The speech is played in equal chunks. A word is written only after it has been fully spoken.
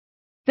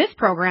This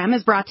program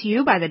is brought to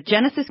you by the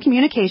Genesis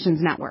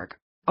Communications Network,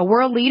 a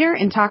world leader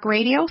in talk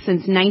radio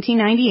since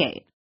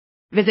 1998.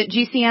 Visit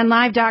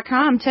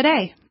GCNlive.com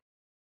today.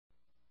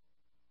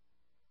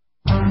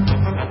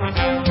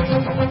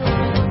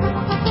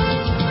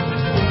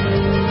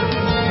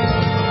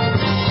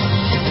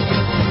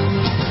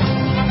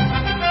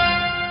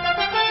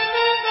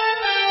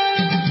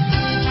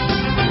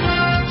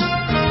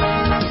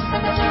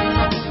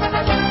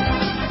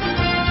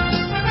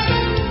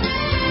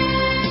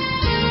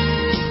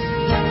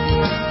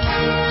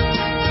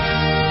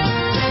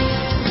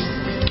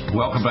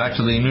 Welcome back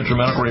to the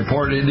NutriMedical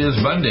Report. It is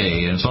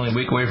Monday, and it's only a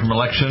week away from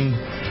election.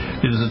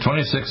 It is the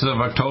 26th of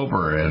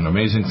October, and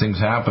amazing things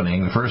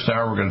happening. The first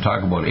hour, we're going to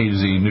talk about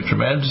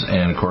AtoZNutriMeds,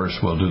 and, of course,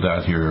 we'll do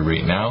that here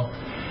right now.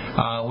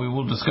 We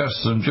will discuss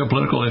some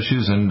geopolitical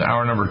issues in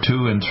hour number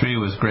 2 and 3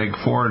 with Greg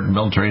Ford,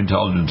 Military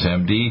Intelligence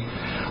MD.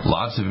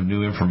 Lots of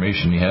new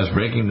information. He has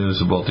breaking news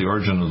about the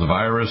origin of the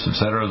virus,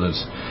 etc.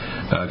 That's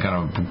kind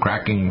of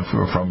cracking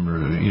from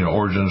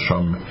origins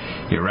from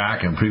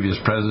Iraq and previous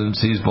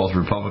presidencies, both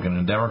Republican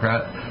and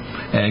Democrat.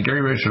 And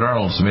Gary Richard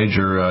Arnold's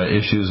major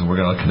issues, and we're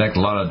going to connect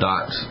a lot of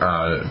dots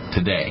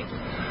today.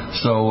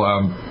 So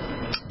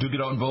do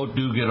get out and vote.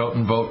 Do get out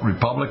and vote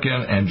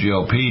Republican and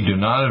GOP. Do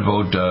not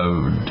vote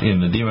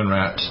in the demon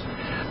rats.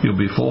 You'll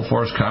be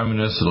full-force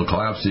communists. It'll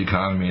collapse the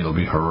economy. It'll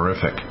be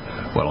horrific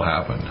what'll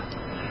happen.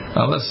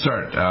 Let's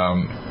start.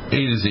 A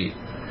to Z.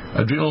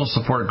 Adrenal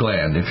support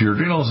gland. If your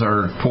adrenals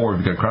are poor,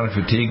 if you've got chronic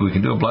fatigue, we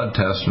can do a blood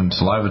test and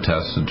saliva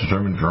test to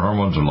determine if your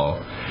hormones are low.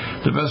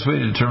 The best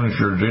way to determine if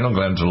your adrenal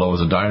glands are low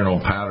is a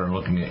diurnal pattern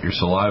looking at your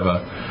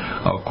saliva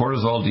of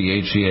cortisol,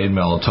 DHEA, and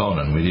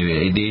melatonin. We do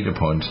 8 data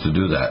points to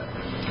do that.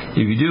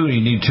 If you do,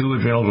 you need 2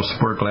 adrenal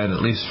support glands at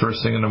least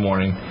first thing in the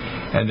morning,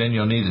 and then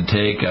you'll need to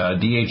take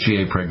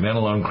DHEA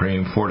pregnenolone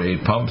cream, 4 to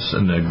 8 pumps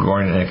in the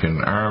groin, neck,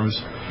 and arms,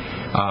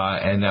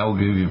 and that will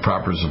give you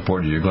proper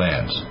support of your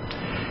glands.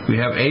 We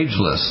have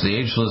Ageless. The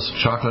Ageless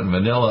chocolate and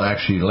vanilla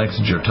actually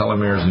lengthens your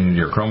telomeres and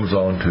your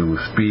chromosome to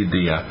speed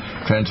the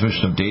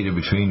transmission of data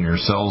between your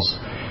cells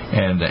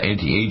and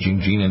anti-aging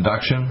gene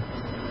induction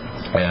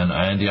and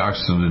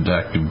antioxidant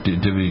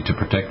activity to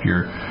protect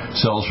your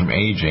cells from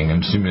aging and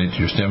stimulate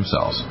your stem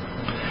cells.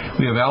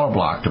 We have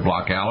Alloblock to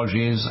block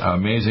allergies.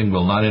 Amazing,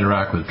 will not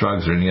interact with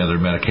drugs or any other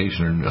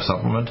medication or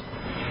supplement,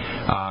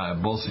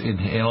 both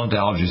inhalant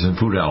allergies and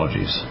food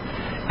allergies.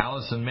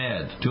 Allison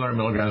Med, 200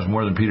 milligrams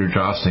more than Peter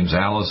Jostling's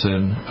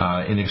Allison,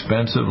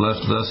 inexpensive,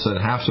 less than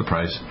half the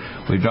price.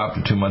 We dropped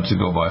it 2 months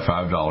ago by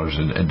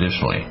 $5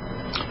 additionally.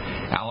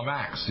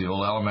 Alamax, the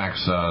old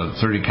Alamax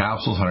 30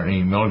 capsules,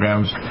 180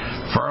 milligrams,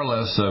 far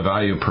less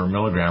value per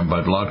milligram,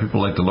 but a lot of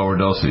people like the lower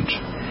dosage.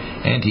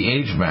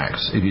 Anti-Age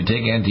Max, if you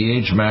take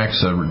Anti-Age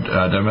Max,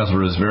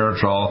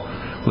 dimethylresveratrol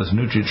with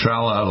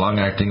Nutritrala,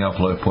 long-acting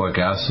alpha-lipoic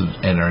acid,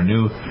 and our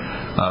new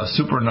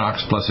Super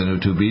Nox plus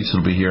NO2 beats,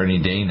 will be here any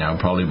day now,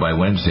 probably by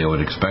Wednesday I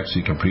would expect, so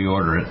you can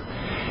pre-order it.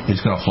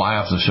 It's going to fly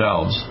off the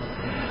shelves.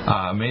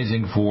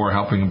 Amazing for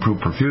helping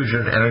improve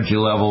perfusion, energy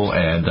level,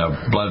 and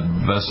blood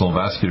vessel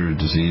vascular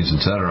disease,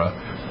 etc.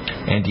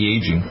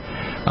 Anti-aging.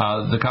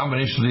 The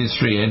combination of these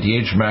 3,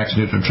 Anti-Age Max,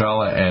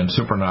 Nutritrala, and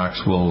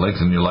Supernox, will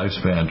lengthen your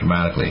lifespan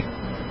dramatically.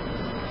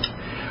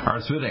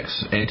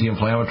 Arthritis,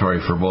 anti-inflammatory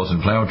for both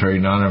inflammatory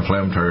and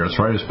non-inflammatory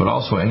arthritis, but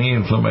also any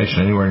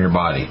inflammation anywhere in your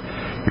body,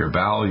 your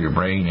bowel, your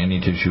brain, any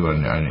tissue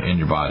in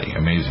your body.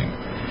 Amazing.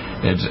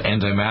 It's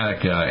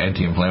enzymatic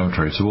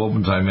anti-inflammatory, so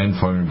enzyme N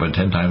forming but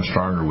 10 times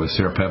stronger with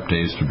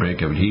serrapeptase to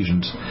break up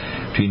adhesions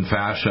between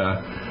fascia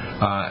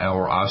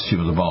or osteum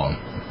of the bone.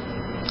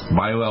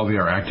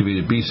 BioLVR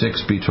activated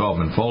B6,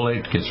 B12, and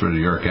folate, gets rid of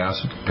uric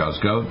acid, cause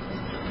gout.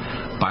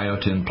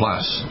 Biotin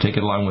Plus, take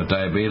it along with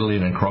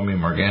diabetoline and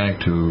chromium organic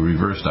to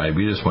reverse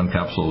diabetes, 1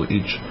 capsule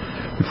each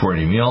before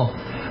any meal.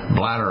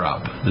 Bladder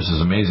Up, this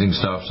is amazing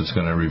stuff. It's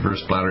going to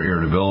reverse bladder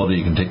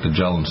irritability. You can take the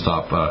gel and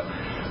stop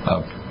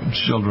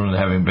children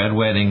having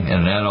bedwetting,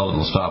 and an adult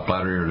will stop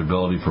bladder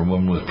irritability for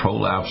women with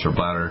prolapse or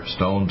bladder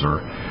stones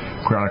or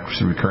chronic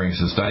recurring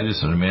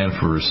cystitis, and a man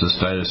for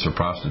cystitis or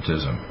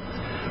prostatism.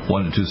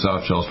 1 to 2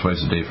 soft gels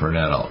twice a day for an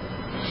adult.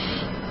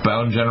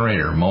 Bone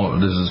Generator.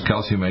 This is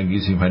calcium,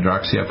 magnesium,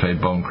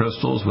 hydroxyapatite bone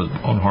crystals with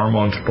bone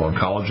hormones, bone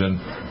collagen.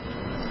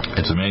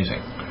 It's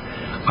amazing.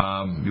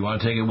 You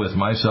want to take it with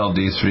MyCell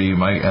D3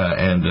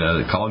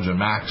 and Collagen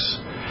Max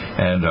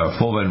and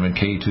full vitamin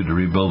K2 to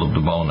rebuild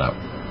the bone up.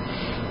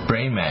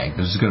 Brain Mag.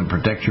 This is going to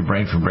protect your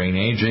brain from brain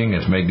aging.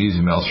 It's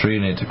magnesium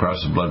L-threonate across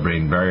the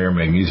blood-brain barrier.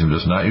 Magnesium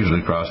does not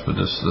usually cross, but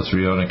the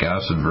threonic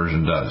acid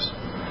version does.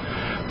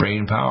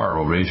 Brain Power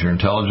will raise your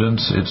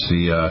intelligence. It's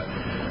the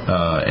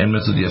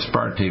N-methylde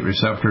aspartate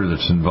receptor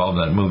that's involved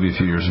in that movie a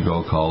few years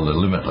ago called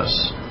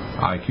Limitless,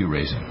 IQ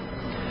raising.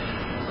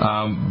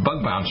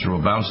 Bug Bouncer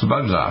will bounce the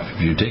bugs off.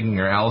 If you're taking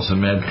your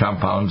Allison Med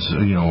compounds,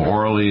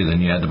 orally,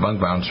 then you add the Bug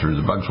Bouncer,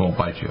 the bugs won't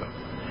bite you.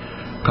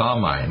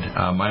 Calm Mind,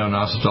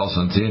 myoinositol,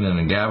 synthenin,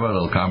 and GABA,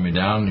 it'll calm you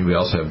down. We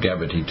also have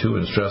GABA T2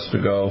 and Stress to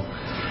Go.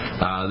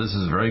 This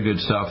is very good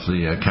stuff.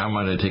 The Calm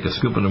Mind, I take a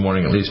scoop in the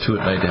morning, at least 2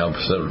 at night to help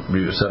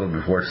settle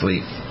before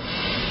sleep.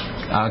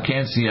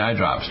 Can-C eye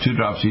drops, 2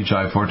 drops each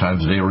eye 4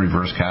 times a day, will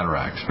reverse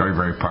cataracts. Very,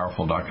 very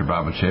powerful. Dr.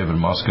 Babachev in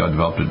Moscow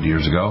developed it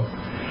years ago.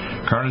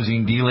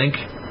 Carnosine D-Link.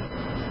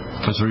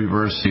 This will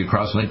reverse the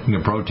cross-linking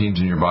of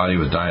proteins in your body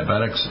with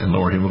diabetics and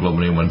lower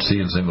hemoglobin A1C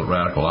and single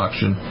radical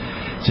oxygen.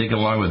 Take it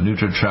along with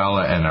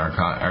NutriTrala and our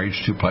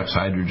H2-plex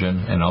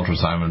hydrogen and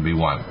ultrathymine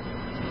B1.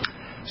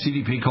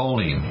 CDP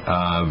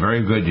choline,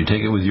 very good. You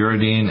take it with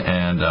uridine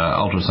and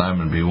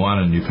ultrathymine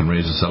B1, and you can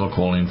raise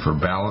acetylcholine for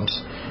balance,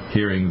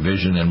 hearing,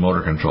 vision, and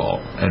motor control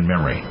and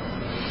memory.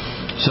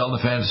 Cell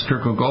Defense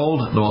Curcumin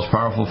Gold, the most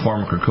powerful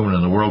form of curcumin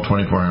in the world,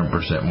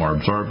 2,400% more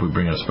absorbed. We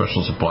bring a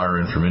special supplier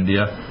in from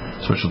India,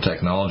 special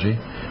technology.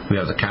 We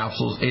have the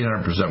capsules,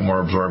 800%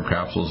 more absorbed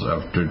capsules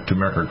of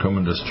turmeric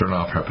curcumin to turn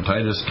off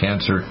hepatitis,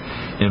 cancer,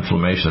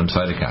 inflammation, and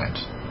cytokines.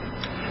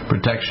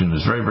 Protection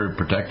is very, very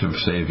protective,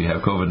 say, if you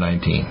have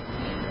COVID-19.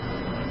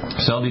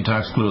 Cell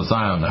detox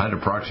glutathione, the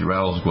hydroperoxy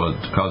radicals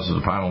causes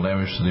the final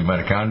damage to the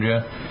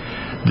mitochondria.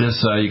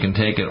 This, you can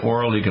take it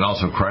oral. You can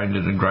also grind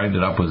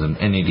it up with an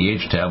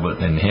NADH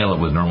tablet and inhale it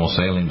with normal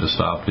saline to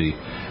stop the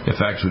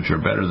effects, which are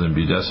better than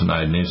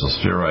budesonide nasal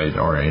steroid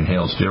or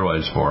inhaled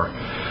steroids for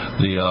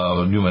the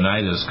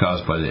pneumonitis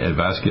caused by the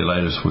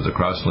vasculitis with the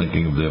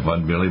cross-linking of the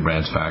von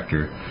Willebrand's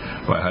factor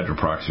by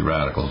hydroperoxy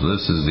radicals.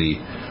 This is the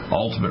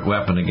ultimate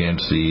weapon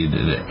against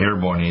the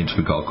airborne AIDS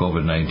we call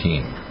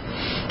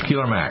COVID-19.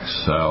 Keeler Max,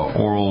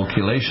 oral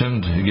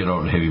chelation to get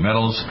out heavy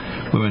metals.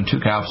 Women 2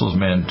 capsules,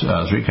 men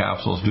 3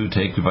 capsules. Do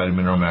take the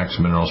Vitamin Mineral Max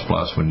Minerals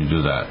Plus when you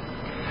do that.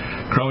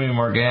 Chromium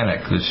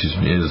Organic. This is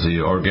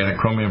the organic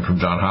chromium from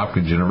Johns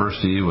Hopkins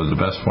University, with the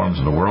best forms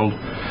in the world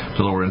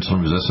to lower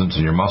insulin resistance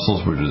in your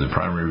muscles, where the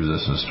primary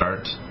resistance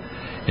starts.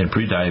 In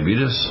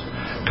pre-diabetes,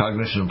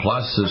 Cognition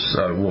Plus, this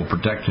will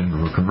protect and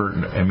convert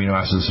amino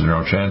acids to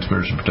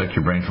neurotransmitters and protect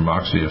your brain from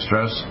oxidative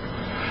stress.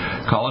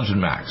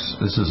 Collagen Max.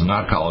 This is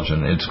not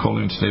collagen. It's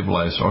choline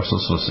stabilized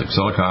orthosilicic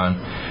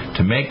silicon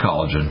to make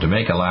collagen, to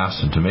make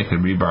elastin, to make the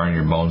rebar in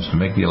your bones, to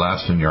make the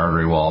elastin in your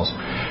artery walls,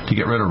 to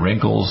get rid of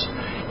wrinkles.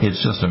 It's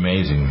just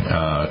amazing.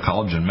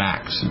 Collagen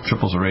Max. It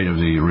triples the rate of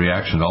the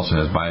reaction. It also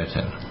has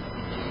biotin.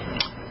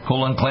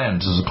 Colon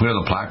Cleanse. This is to clear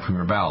the plaque from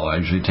your bowel. I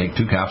usually take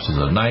 2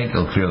 capsules at night.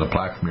 It'll clear the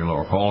plaque from your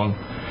lower colon.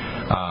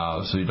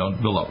 So you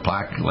don't build up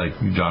plaque like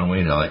John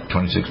Wayne had like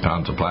 26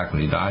 pounds of plaque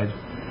when he died.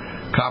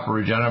 Copper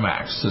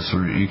Regenemax.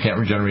 You can't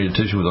regenerate a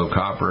tissue without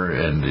copper,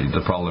 and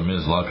the problem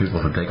is a lot of people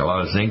who take a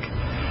lot of zinc.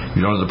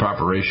 You don't have the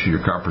proper ratio.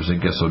 Your copper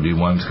zinc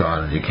SOD1's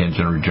gone, and you can't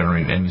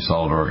regenerate any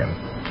solid organ.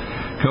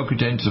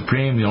 CoQ10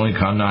 Supreme, the only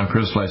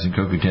non-crystallizing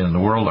CoQ10 in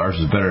the world. Ours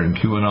is better than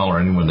QNL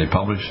or anyone they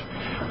publish.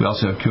 We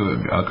also have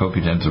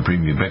CoQ10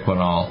 Supreme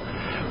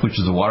Ubiquinol, which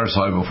is a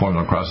water-soluble form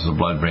that crosses the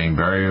blood-brain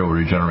barrier, will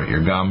regenerate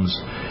your gums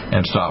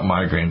and stop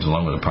migraines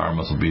along with the power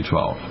muscle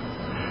B12.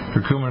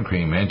 Curcumin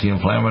cream,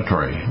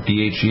 anti-inflammatory.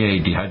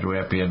 DHEA,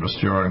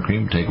 dehydroepiandrosterone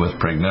cream, take with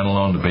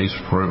pregnenolone, the base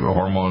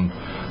hormone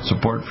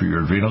support for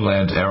your adrenal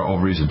glands,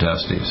 ovaries, and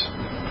testes.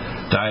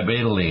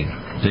 Diabetoline,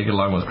 take it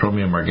along with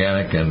chromium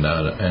organic and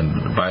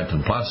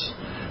biotin plus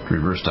to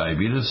reverse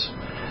diabetes.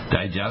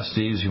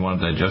 Digestes, you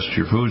want to digest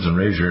your foods and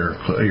raise your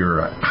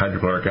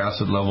hydrochloric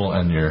acid level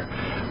and your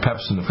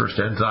pepsin, the first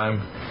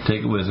enzyme.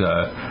 Take it with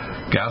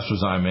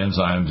gastrozyme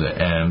enzymes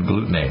and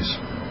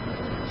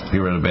glutenase. Get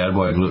rid of bad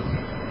boy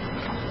gluten.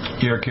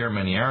 Ear Care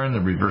Meniarin,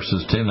 that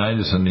reverses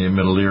tinnitus and the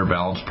middle ear,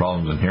 balance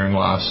problems and hearing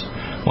loss.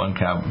 1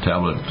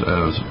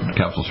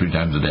 capsule 3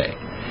 times a day.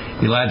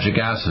 Ellagic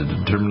acid,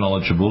 terminal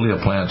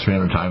Chibulia plant,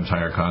 300 times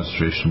higher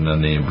concentration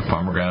than the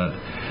pomegranate.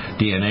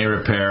 DNA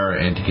repair,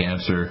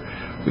 anti-cancer.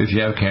 If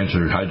you have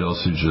cancer, high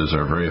dosages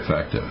are very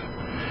effective.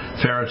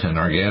 Ferritin,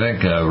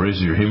 organic,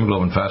 raises your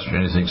hemoglobin faster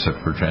than anything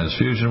except for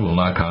transfusion, will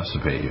not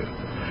constipate you.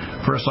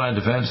 First Line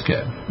Defense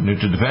Kit,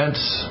 NutriDefense,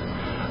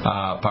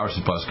 Power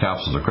Plus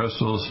capsules or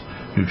crystals,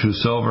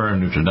 NutriSilver,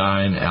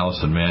 Nutridyne,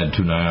 Allison Med,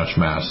 2 NIOSH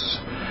masks.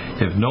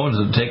 If no one's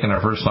taken our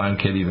First Line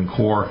Kit, even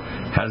Core,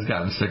 has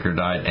gotten sick or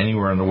died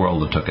anywhere in the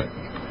world that took it.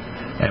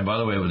 And by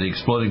the way, with the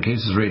exploding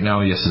cases right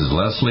now, yes, it's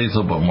less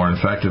lethal but more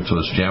infective, so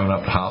it's jamming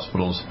up the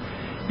hospitals.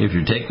 If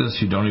you take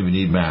this, you don't even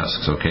need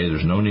masks, okay?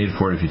 There's no need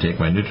for it if you take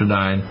my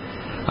Nutridyne,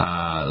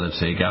 let's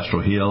say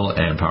GastroHeal,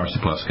 and Power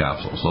Plus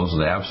capsules. Those are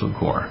the absolute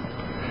core.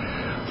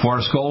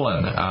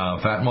 Forskolin,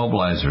 fat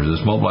mobilizer. This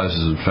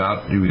mobilizes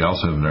fat. We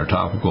also have our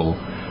topical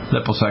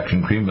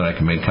liposuction cream that I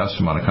can make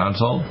custom on a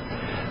consult.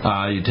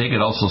 You take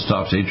it, also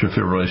stops atrial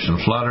fibrillation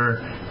and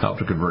flutter, help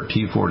to convert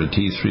T4 to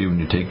T3 when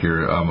you take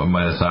your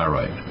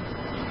mitothyroid.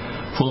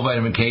 Full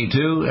vitamin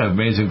K2, an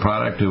amazing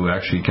product to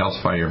actually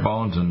calcify your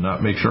bones and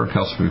not make sure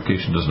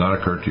calcification does not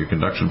occur to your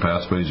conduction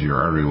pathways or your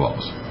artery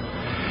walls.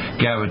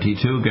 GABA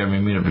T2,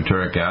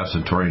 gamma-aminobutyric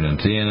acid, taurine, and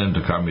theanine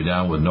to calm you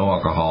down with no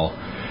alcohol,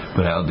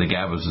 but the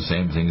GABA is the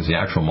same thing as the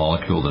actual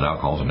molecule that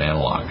alcohol is an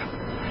analog.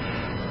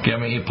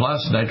 Gamma E+,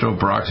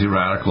 nitroperoxy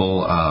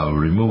radical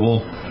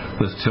removal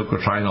with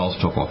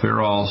tocotrienols,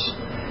 tocopherols.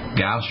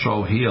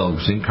 GastroHeal,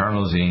 zinc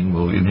carnosine,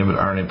 will inhibit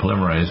RNA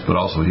polymerase, but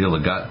also heal the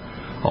gut,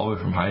 all the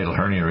way from hiatal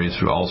hernia rates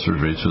through ulcers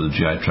rates through the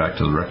GI tract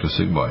to the rectus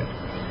sigmoid.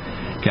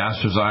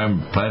 Gastrozyme,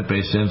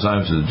 plant-based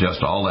enzymes that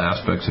digest all the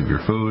aspects of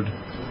your food.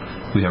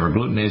 We have our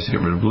glutenase to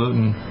get rid of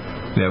gluten.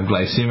 We have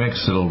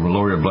glycemics that'll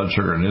lower your blood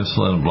sugar and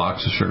insulin and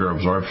blocks the sugar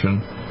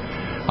absorption.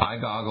 Eye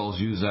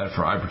goggles, use that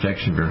for eye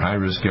protection if you're in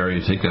high-risk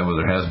area. Take that with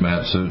their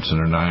hazmat suits and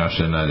their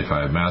NIOSH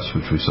N95 masks,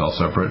 which we sell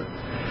separate.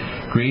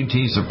 Green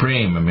Tea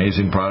Supreme,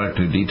 amazing product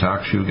to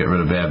detox you, get rid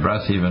of bad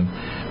breath even,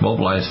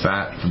 mobilize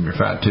fat from your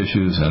fat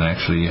tissues, and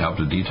actually help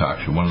to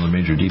detox you. One of the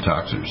major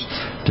detoxers.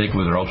 Take it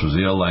with their Ultra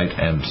Zeolite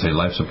and say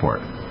life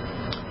support.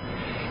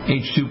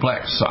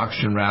 H2Plex,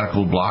 oxygen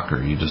radical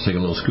blocker. You just take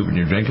a little scoop in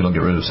your drink and it'll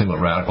get rid of singlet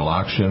radical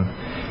oxygen.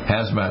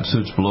 Hazmat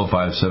suits below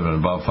 5'7" and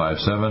above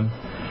 5'7".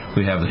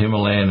 We have the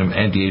Himalayan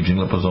anti-aging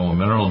liposomal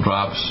mineral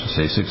drops,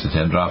 say 6 to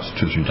 10 drops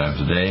 2 or 3 times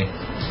a day.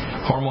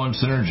 Hormone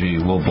Synergy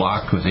will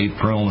block with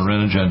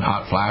 8-pearl-nerinogen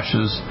hot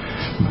flashes,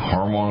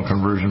 hormone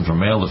conversion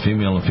from male to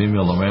female and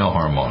female to male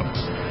hormone.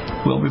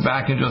 We'll be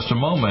back in just a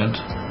moment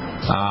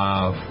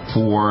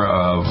for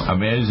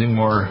amazing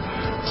more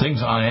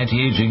things on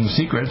anti-aging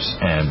secrets,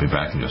 and be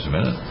back in just a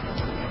minute.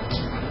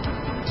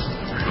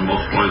 The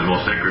most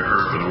sacred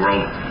herb in the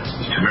world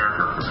is turmeric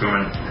or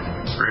curcumin.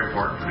 Very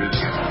important for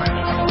producing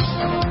inflammation.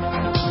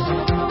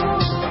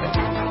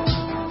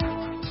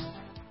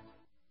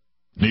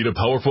 Need a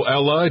powerful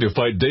ally to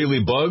fight daily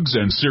bugs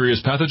and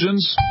serious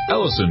pathogens?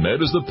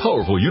 AtoZNutriMed is the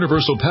powerful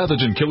universal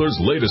pathogen killer's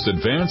latest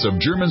advance of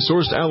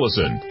German-sourced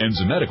allicin,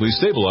 enzymatically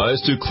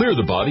stabilized to clear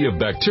the body of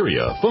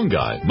bacteria,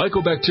 fungi,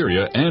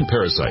 mycobacteria, and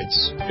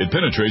parasites. It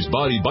penetrates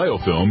body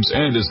biofilms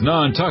and is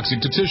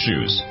non-toxic to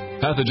tissues.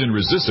 Pathogen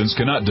resistance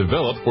cannot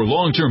develop for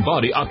long-term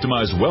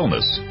body-optimized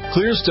wellness.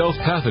 Clear stealth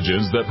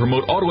pathogens that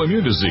promote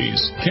autoimmune disease,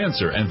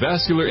 cancer, and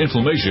vascular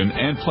inflammation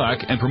and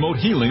plaque and promote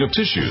healing of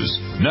tissues.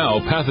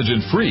 Now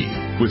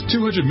pathogen-free. With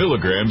 200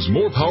 milligrams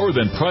more power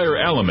than prior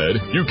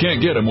Alamed, you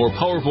can't get a more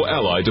powerful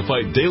ally to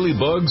fight daily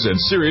bugs and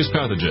serious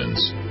pathogens.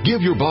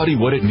 Give your body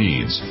what it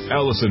needs.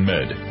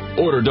 AtoZNutriMed.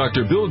 Order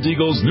Dr. Bill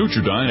Deagle's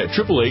Nutridyne at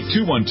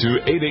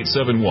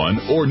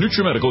 888-212-8871 or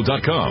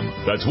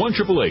NutriMedical.com. That's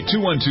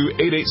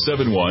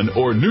 1-888-212-8871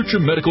 or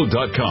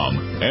NutriMedical.com.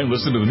 And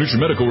listen to the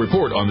NutriMedical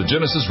Report on the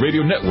Genesis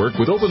Radio Network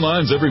with open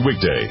lines every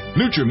weekday.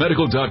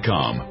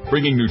 NutriMedical.com,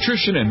 bringing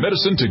nutrition and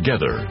medicine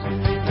together.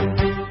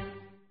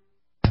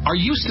 Are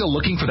you still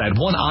looking for that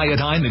one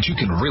iodine that you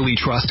can really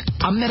trust?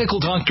 A medical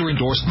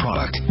doctor-endorsed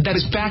product that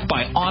is backed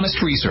by honest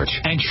research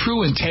and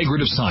true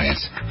integrative science?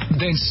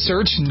 Then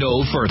search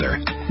no further.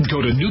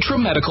 Go to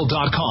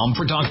NutriMedical.com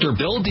for Dr.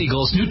 Bill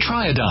Deagle's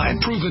Nutriodine,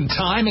 proven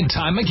time and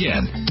time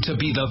again to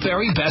be the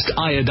very best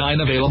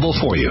iodine available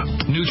for you.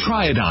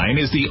 Nutriodine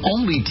is the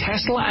only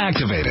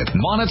Tesla-activated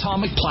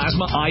monatomic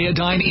plasma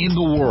iodine in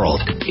the world.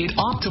 It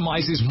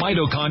optimizes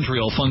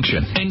mitochondrial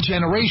function and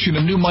generation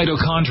of new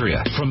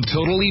mitochondria from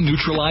totally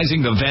neutralizing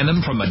the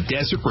venom from a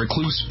desert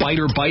recluse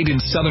spider bite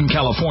in Southern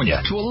California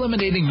to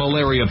eliminating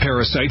malaria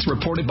parasites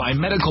reported by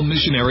medical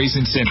missionaries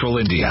in central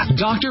India.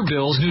 Dr.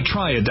 Bill's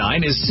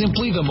Nutriodine is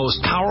simply the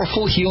most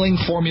powerful healing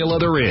formula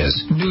there is.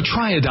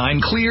 Nutriodine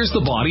clears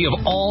the body of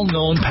all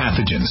known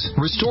pathogens,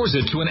 restores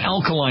it to an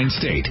alkaline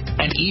state,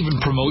 and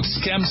even promotes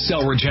stem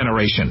cell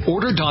regeneration.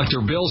 Order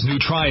Dr. Bill's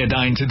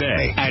Nutriodine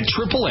today at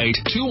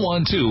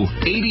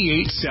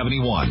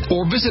 888-212-8871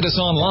 or visit us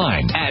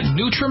online at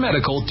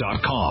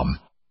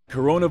NutriMedical.com.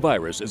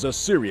 Coronavirus is a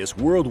serious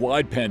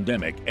worldwide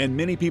pandemic, and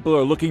many people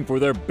are looking for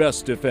their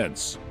best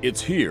defense.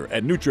 It's here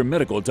at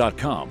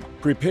NutriMedical.com.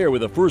 Prepare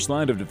with a first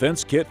line of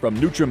defense kit from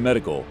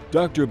NutriMedical.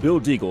 Dr.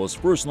 Bill Deagle's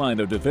first line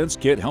of defense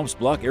kit helps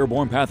block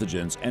airborne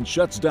pathogens and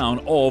shuts down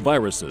all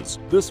viruses.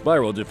 This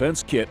viral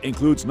defense kit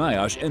includes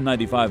NIOSH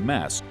N95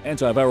 masks,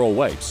 antiviral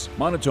wipes,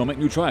 monatomic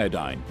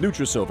Nutriodine,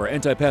 Nutrisilver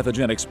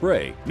antipathogenic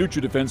spray,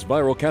 NutriDefense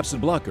viral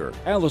capsid blocker,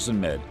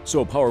 AtoZNutriMed,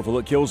 so powerful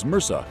it kills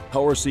MRSA,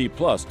 Power C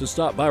Plus to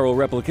stop viral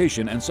replication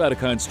and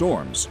cytokine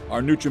storms.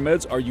 Our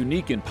NutriMeds are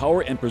unique in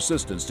power and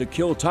persistence to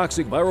kill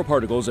toxic viral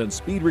particles and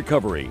speed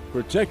recovery.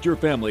 Protect your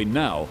family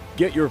now.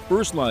 Get your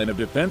first line of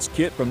defense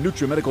kit from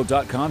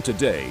NutriMedical.com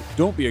today.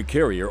 Don't be a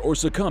carrier or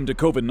succumb to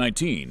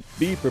COVID-19.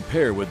 Be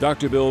prepared with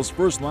Dr. Bill's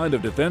first line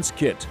of defense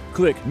kit.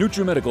 Click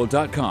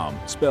NutriMedical.com,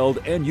 spelled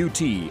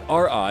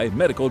N-U-T-R-I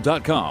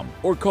Medical.com,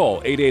 or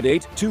call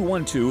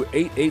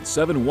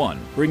 888-212-8871,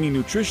 bringing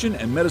nutrition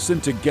and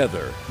medicine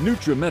together.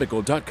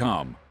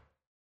 NutriMedical.com.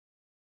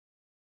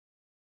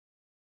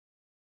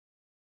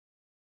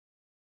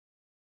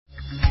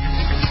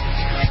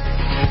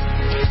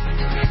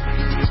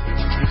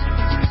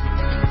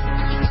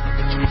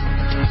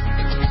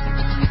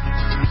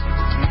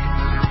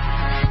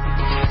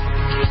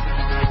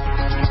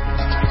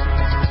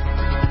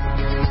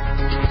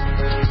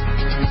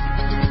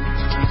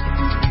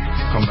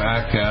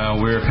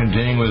 We're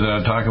continuing with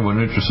talking about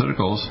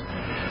nutraceuticals.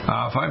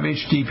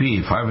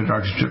 5-HTP,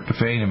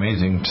 5-hydroxytryptophan,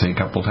 amazing. Say a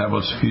couple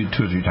tablets 2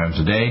 or 3 times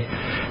a day.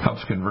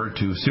 Helps convert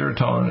to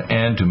serotonin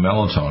and to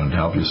melatonin to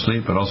help you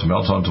sleep, but also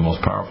melatonin is the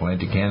most powerful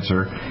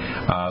anti-cancer,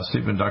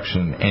 sleep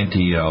induction,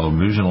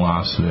 anti-vision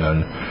loss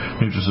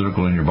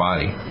nutraceutical in your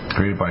body,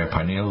 created by a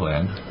pineal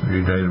gland.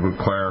 They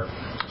require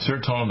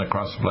serotonin that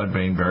crosses the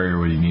blood-brain barrier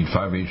where you need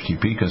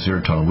 5-HTP because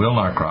serotonin will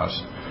not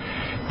cross.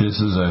 This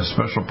is a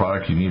special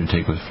product you need to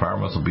take with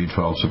Pharmethyl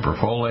B12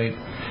 Superfolate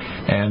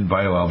and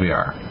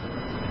BioLVR.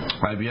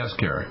 IBS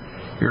care,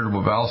 irritable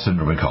bowel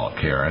syndrome, we call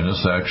it care, and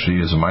this actually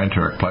is a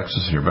myenteric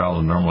plexus in your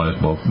bowel to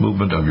normalize both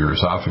movement of your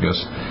esophagus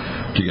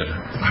to get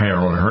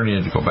hiatal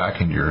hernia to go back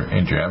into your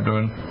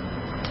abdomen,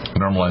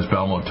 normalize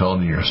bowel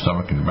motility in your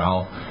stomach and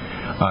bowel.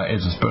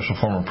 It's a special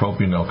form of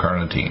propionyl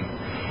carnitine.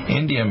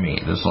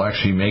 NDME, this will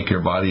actually make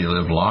your body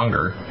live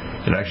longer.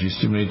 It actually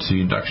stimulates the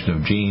induction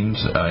of genes.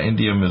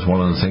 Indium is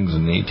one of the things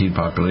in the 18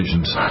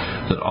 populations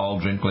that all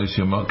drink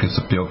glacial milk,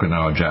 except the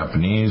Okinawa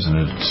Japanese,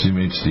 and it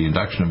stimulates the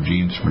induction of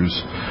genes to produce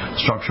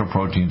structural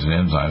proteins and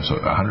enzymes,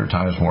 so 100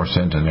 times more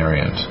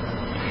centenarians.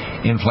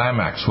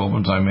 Inflamax,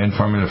 Wobenzyme N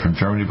formula from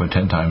Germany, but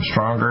 10 times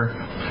stronger.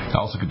 It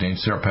also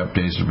contains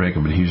serapeptase to break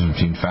up adhesion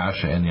between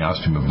fascia and the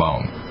osteum of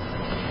bone.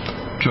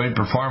 Joint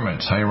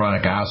performance,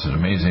 hyaluronic acid,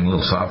 amazing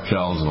little soft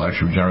gels that will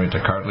actually regenerate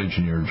the cartilage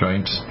in your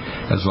joints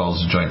as well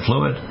as the joint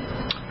fluid.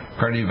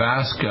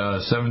 Cardiovasc,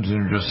 7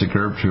 synergistic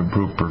herbs to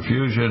improve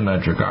perfusion,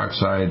 nitric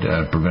oxide,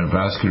 prevent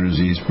vascular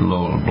disease,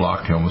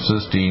 block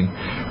homocysteine,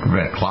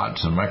 prevent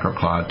clots and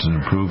microclots,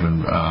 and improve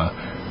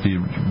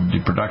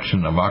the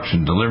production of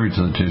oxygen delivery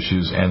to the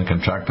tissues and the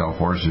contractile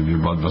force of your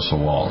blood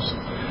vessel walls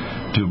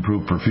to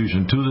improve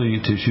perfusion to the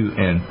tissue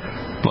and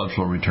blood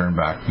flow return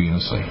back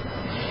venously.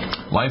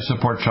 Life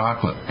Support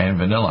chocolate and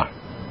vanilla.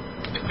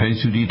 Phase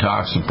 2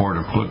 detox support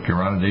of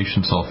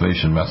uranidation,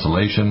 sulfation,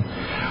 methylation.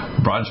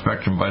 Broad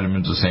spectrum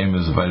vitamins, the same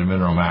as the Vitamin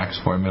Max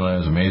formula,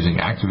 has amazing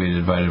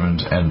activated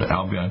vitamins and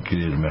albion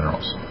chelated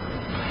minerals.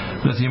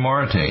 Lithium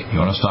orotate. You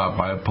want to stop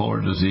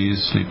bipolar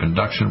disease, sleep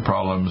induction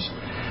problems,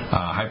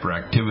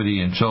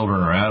 hyperactivity in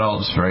children or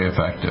adults, very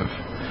effective.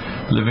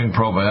 Living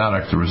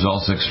Probiotic, the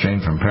results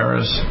exchanged from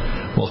Paris,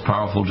 most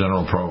powerful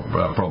general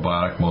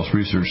probiotic, most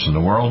researched in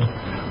the world.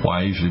 Why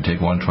I usually take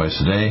one twice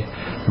a day.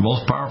 The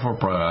most powerful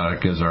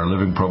probiotic is our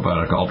Living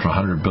Probiotic Ultra,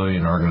 100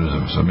 billion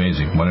organisms.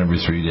 Amazing, one every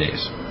 3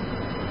 days.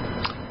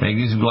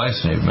 Magnesium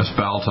glycinate,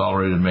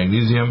 misbowel-tolerated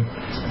magnesium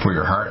for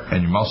your heart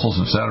and your muscles,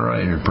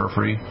 etc., and your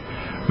periphery.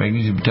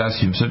 Magnesium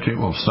potassium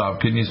citrate will stop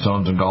kidney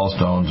stones and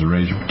gallstones and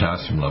raise your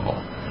potassium level.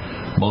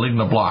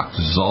 Malignant block.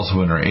 This is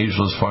also in our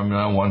ageless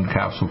formula. 1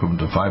 capsule equivalent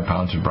to 5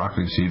 pounds of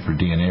broccoli seed for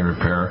DNA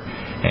repair,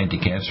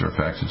 anti-cancer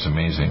effects. It's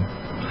amazing.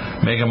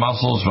 Mega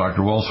muscles.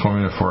 Dr. Wolf's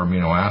formula for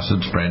amino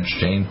acids, branched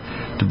chain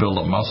to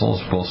build up muscles,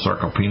 both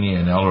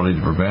sarcopenia and elderly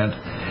to prevent,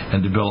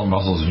 and to build up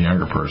muscles in a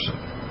younger person.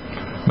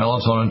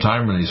 Melatonin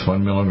time release. 1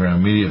 milligram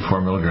immediate,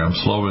 4 milligram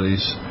slow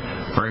release.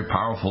 Very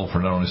powerful for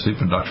not only sleep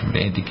induction but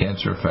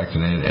anti-cancer effect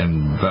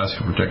and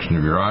vascular protection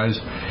of your eyes.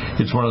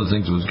 It's one of the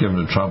things that was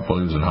given to Trump while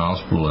he was in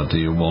hospital at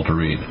the Walter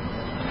Reed.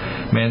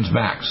 Men's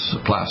Max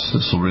Plus.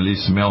 This will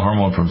release the male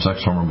hormone from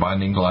sex hormone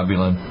binding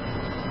globulin.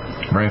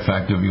 Very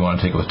effective. You want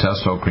to take it with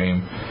testo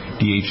cream,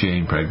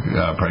 DHA, and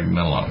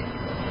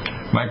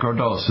pregnenolone.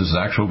 Microdose. This is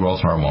actual growth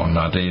hormone,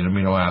 not the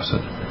amino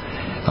acid.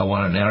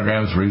 100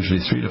 nanograms for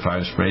usually 3 to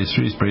 5 sprays.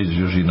 3 sprays is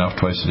usually enough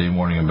twice a day,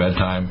 morning and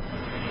bedtime.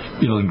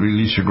 It'll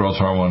release your growth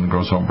hormone and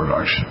growth hormone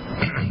production.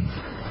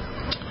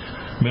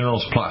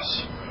 Minerals Plus.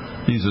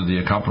 These are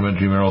the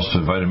complementary minerals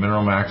to Vitamin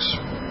Max.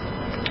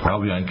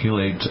 Albion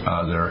chelate.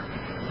 They're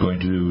going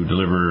to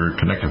deliver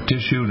connective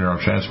tissue,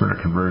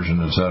 neurotransmitter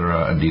conversion,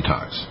 etc., and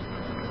detox.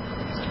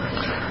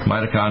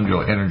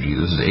 Mitochondrial energy.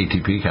 This is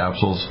ATP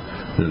capsules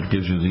that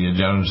gives you the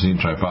adenosine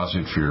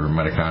triphosphate for your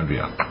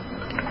mitochondria.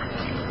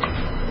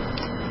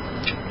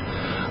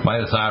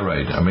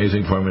 Mitothyroid,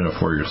 amazing formula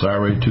for your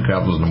thyroid. 2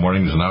 capsules in the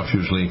morning is enough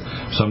usually.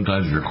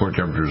 Sometimes if your core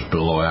temperature is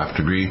below half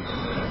degree,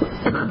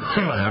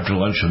 after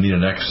lunch you'll need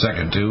an extra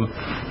second too.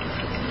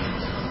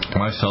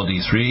 Micelle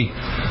D3,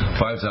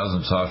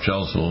 5,000 soft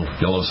gels, little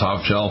yellow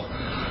soft gel.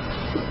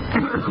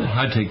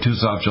 I take 2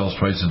 soft gels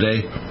twice a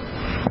day.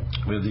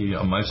 With the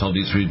Micelle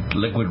D3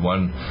 liquid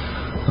one,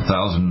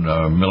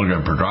 1,000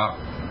 milligram per drop.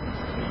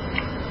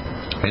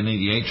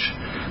 NADH.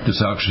 This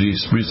actually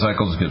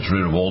recycles, gets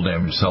rid of old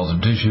damaged cells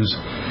and tissues.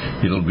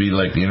 It'll be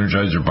like the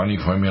Energizer Bunny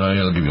formula.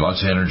 It'll give you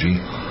lots of energy.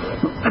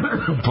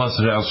 Plus,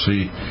 it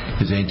actually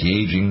is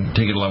anti-aging.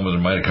 Take it along with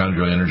the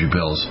mitochondrial energy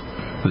pills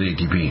with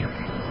ATP.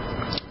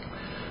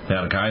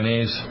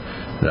 Nattokinase.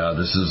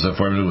 This is a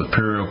formula with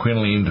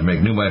pyroquinoline to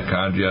make new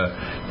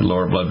mitochondria.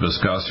 Lower blood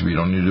viscosity. You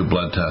don't need to do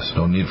blood tests.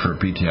 No need for a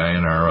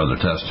PTINR or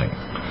other testing.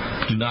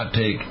 Do not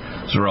take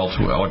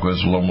Xarelto,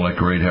 Eliquis, low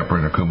molecular weight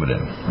heparin, or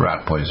Coumadin.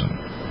 Rat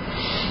poison.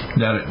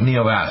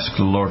 Neovasc,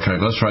 the lower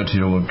triglycerides. You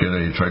don't get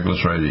a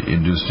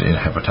triglyceride-induced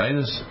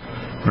hepatitis.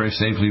 Very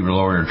safely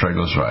lower your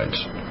triglycerides.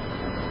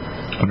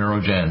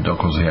 Neurogen,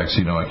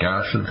 docosahexaenoic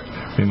acid,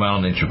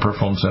 remyelinate your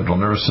peripheral and central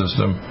nervous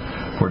system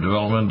for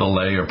developmental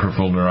delay or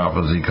peripheral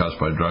neuropathy caused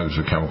by drugs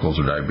or chemicals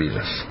or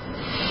diabetes.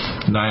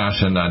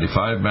 NIOSH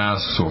N95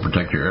 masks will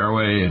protect your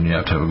airway, and you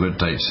have to have a good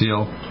tight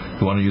seal.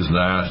 You want to use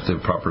NIOSH to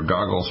have proper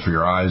goggles for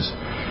your eyes,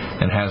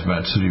 and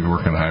hazmat suit if you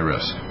work in high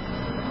risk.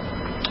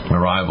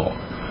 Arrival.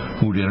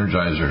 Mood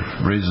energizer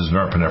raises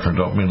norepinephrine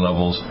dopamine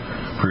levels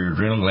for your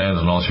adrenal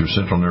glands and also your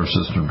central nervous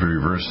system to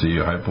reverse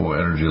the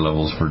hypoenergy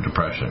levels for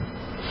depression.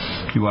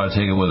 You want to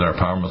take it with our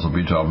Power Muscle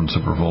B12 and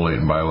Superfolate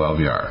and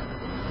BioLVR.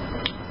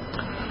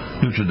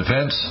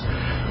 NutriDefense.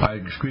 I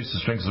increased the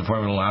strength of the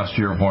formula last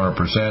year 400%.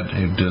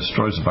 It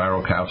destroys the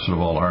viral capsid of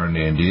all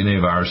RNA and DNA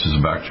viruses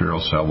and bacterial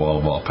cell wall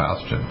of all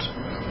pathogens.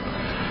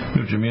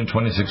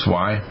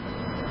 NutriMune26Y.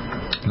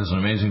 This is an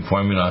amazing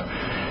formula.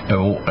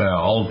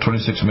 All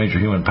 26 major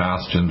human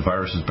pathogens,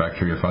 viruses,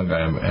 bacteria, fungi,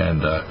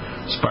 and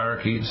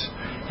spirochetes.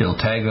 It'll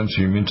tag them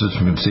so your immune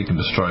system can seek and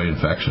destroy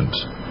infections.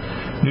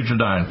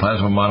 Nutridyne,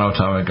 plasma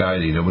monoatomic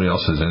ID. Nobody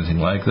else has anything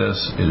like this.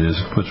 It is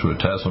put through a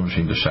Tesla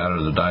machine to shatter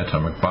the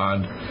diatomic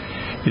bond.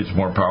 It's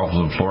more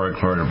powerful than fluoride,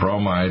 chloride, or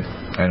bromide,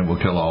 and it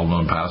will kill all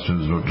known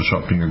pathogens without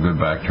disrupting your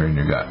good bacteria in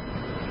your gut.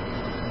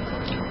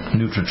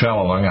 Nutrichel,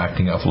 a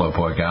long-acting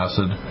alpha-lipoic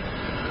acid.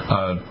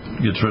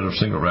 Gets rid of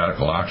single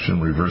radical oxygen,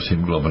 reverse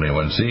hemoglobin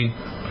A1C.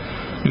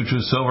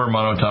 NutriSilver,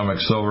 monoatomic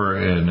silver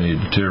in a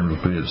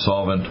deuterium-depleted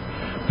solvent.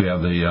 We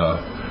have the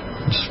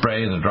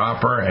spray and the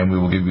dropper, and we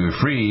will give you a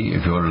free,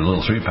 if you order a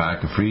little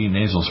 3-pack, a free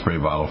nasal spray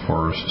bottle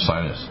for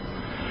sinus.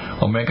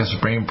 Omega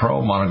Supreme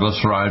Pro,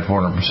 monoglyceride,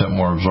 400%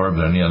 more absorbed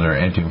than any other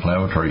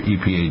anti-inflammatory.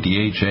 EPA,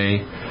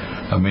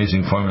 DHA,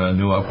 amazing formula,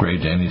 new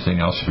upgrade to anything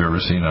else you've ever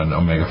seen on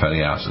omega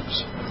fatty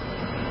acids.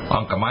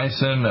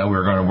 Oncomycin,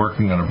 we're going to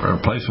working on a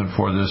replacement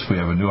for this. We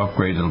have a new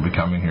upgrade that will be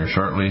coming here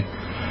shortly.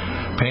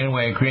 Pain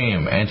Away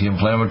Cream,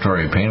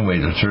 anti-inflammatory pain away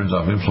that turns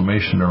off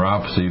inflammation,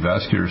 neuropathy,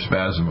 vascular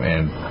spasm,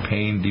 and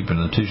pain deep in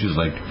the tissues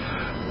like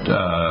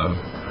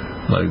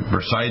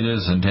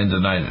bursitis and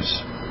tendinitis.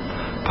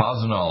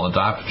 Posinol,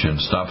 adaptogen,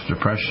 stops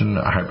depression,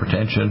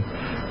 hypertension,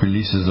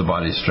 releases the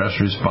body's stress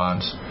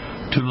response.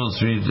 2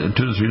 to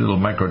 3 little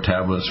micro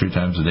tablets 3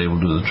 times a day will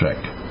do the trick.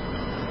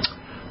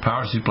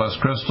 Power C Plus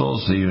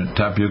crystals, the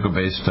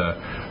tapioca-based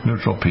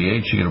neutral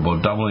pH. You get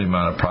about double the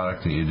amount of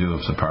product that you do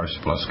with the Power C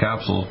Plus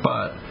capsules,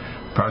 but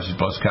Power C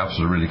Plus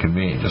capsules are really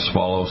convenient. Just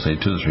swallow, say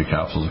 2 to 3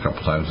 capsules a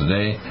couple times a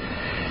day.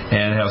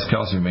 And it has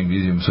calcium,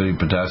 magnesium, sodium,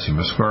 potassium,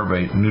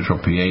 ascorbate, neutral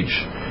pH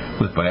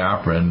with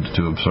bioperin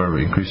to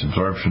increase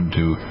absorption,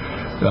 to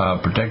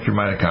protect your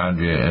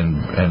mitochondria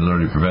and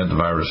literally prevent the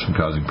virus from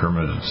causing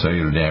permanent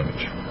cellular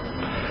damage.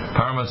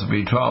 Power Muscle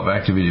B12,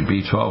 activated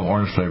B12,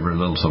 orange flavored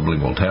little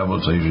sublingual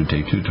tablets. I usually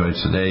take 2 twice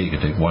a day. You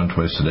can take 1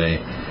 twice a day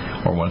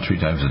or 1 3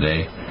 times a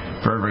day.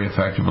 Very, very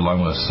effective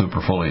along with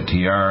Superfolate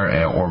TR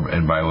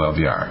and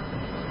BioLVR.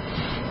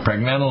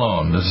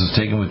 Pregnenolone, this is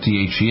taken with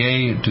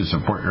DHEA to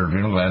support your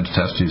adrenal glands,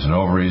 testes, and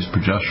ovaries.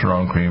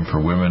 Progesterone cream for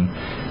women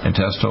and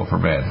testo for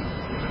men.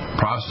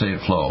 Prostate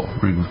Flow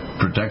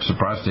protects the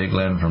prostate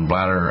gland from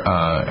bladder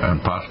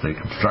and prostate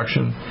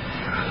obstruction.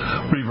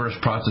 Reverse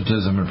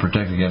prostatism and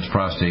protect against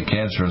prostate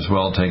cancer as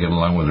well. Take it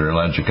along with your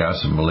ellagic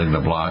acid,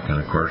 malignant block,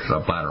 and of course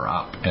bladder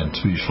up and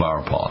Swedish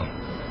flower pollen.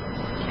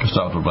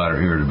 Stops the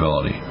bladder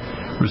irritability.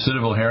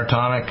 Recidival hair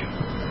tonic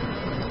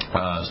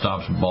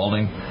stops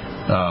balding.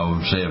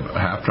 Say a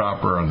half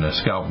dropper on the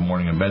scalp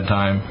morning and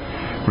bedtime.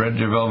 Red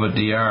Deer Velvet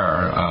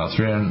DR,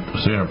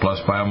 300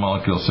 plus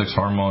biomolecules, 6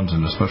 hormones,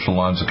 and a special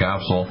Lonza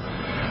capsule.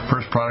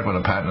 First product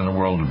with a patent in the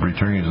world to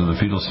return you to the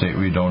fetal state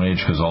where you don't age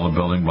because all the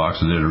building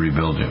blocks are there to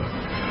rebuild you.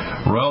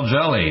 Royal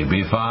Jelly,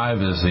 B5,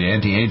 is the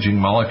anti-aging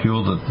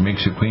molecule that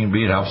makes you queen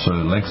bee. It helps to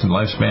lengthen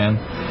lifespan.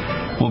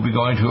 We'll be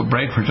going to a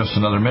break for just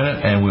another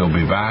minute, and we'll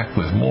be back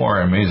with more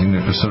amazing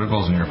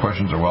nutraceuticals, and your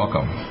questions are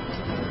welcome.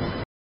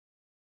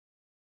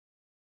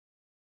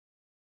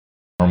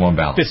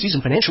 Fifth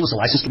Season Financial is a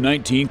licensed.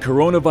 COVID-19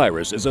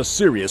 coronavirus is a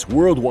serious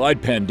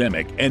worldwide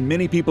pandemic, and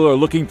many people are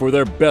looking for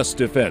their best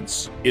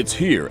defense. It's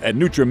here at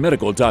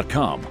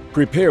NutriMedical.com.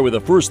 Prepare with a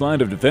first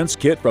line of defense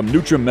kit from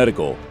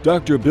NutriMedical.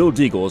 Dr. Bill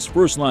Deagle's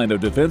first line of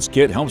defense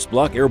kit helps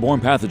block airborne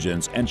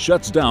pathogens and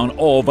shuts down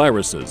all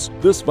viruses.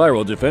 This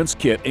viral defense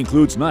kit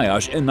includes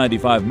NIOSH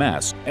N95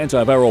 mask,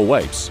 antiviral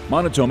wipes,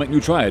 monatomic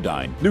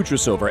nutriodine,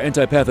 NutriSilver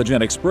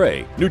antipathogenic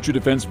spray,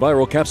 NutriDefense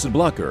viral capsid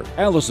blocker,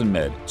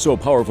 AtoZNutriMedsHealTechNEWsNOWDrBill, so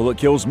powerful it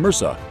kills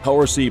MRSA,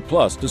 Power C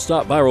Plus to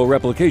stop viral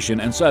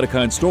replication and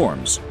cytokine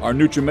storms. Our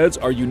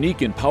NutriMeds are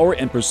unique in power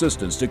and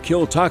persistence to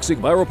kill toxic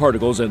viral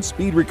particles and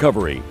speed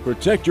recovery.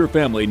 Protect your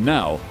family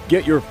now.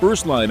 Get your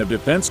first line of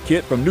defense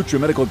kit from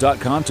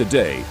NutriMedical.com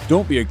today.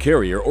 Don't be a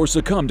carrier or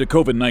succumb to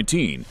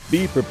COVID-19.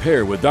 Be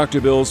prepared with Dr.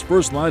 Bill's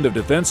first line of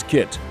defense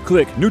kit.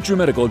 Click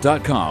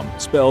NutriMedical.com,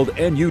 spelled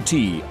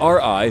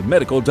NUTRI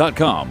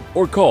medical.com,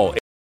 or call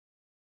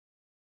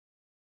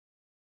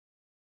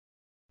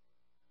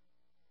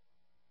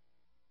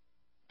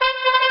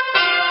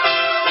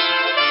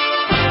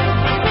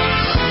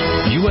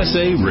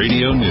USA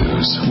Radio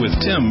News with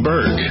Tim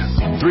Berg.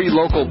 3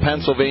 local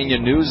Pennsylvania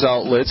news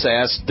outlets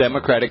asked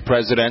Democratic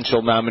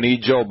presidential nominee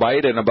Joe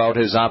Biden about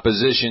his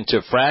opposition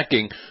to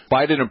fracking.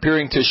 Biden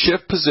appearing to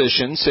shift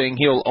position, saying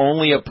he'll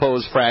only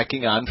oppose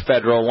fracking on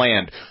federal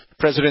land.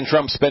 President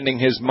Trump spending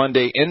his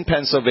Monday in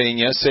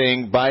Pennsylvania,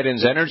 saying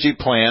Biden's energy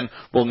plan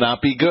will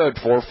not be good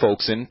for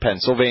folks in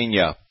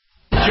Pennsylvania.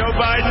 Joe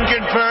Biden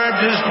confirmed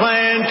his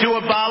plan to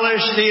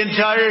abolish the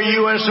entire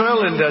U.S.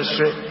 oil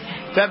industry.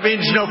 That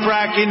means no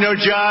fracking, no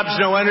jobs,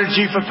 no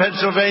energy for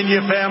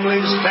Pennsylvania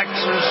families,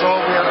 Texas, all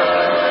the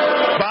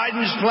other.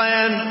 Biden's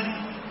plan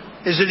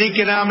is an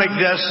economic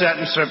death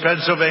sentence for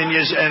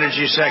Pennsylvania's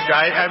energy sector.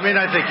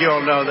 I think you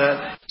all know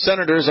that.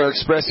 Senators are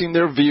expressing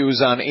their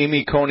views on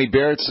Amy Coney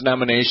Barrett's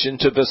nomination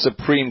to the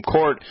Supreme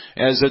Court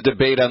as the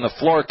debate on the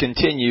floor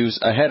continues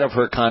ahead of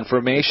her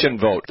confirmation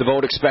vote. The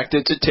vote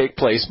expected to take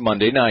place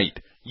Monday night.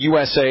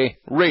 USA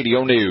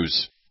Radio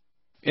News.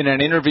 In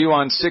an interview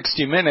on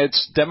 60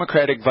 Minutes,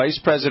 Democratic Vice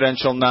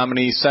Presidential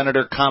nominee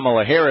Senator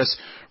Kamala Harris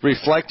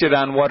reflected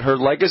on what her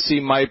legacy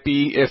might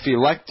be if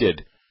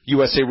elected.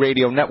 USA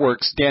Radio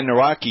Network's Dan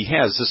Naraki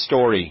has the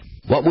story.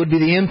 What would be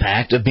the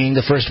impact of being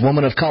the first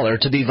woman of color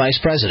to be vice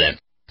president?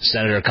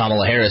 Senator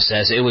Kamala Harris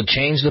says it would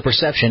change the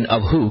perception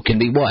of who can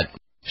be what.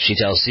 She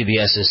tells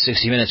CBS's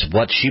 60 Minutes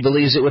what she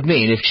believes it would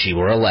mean if she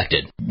were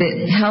elected.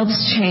 It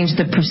helps change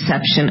the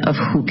perception of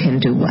who can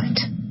do what,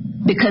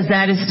 because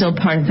that is still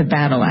part of the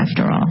battle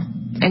after all.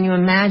 And you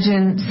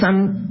imagine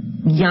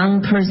some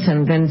young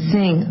person then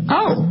seeing,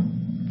 oh,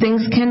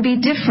 things can be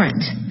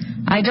different.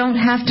 I don't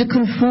have to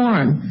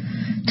conform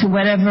to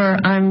whatever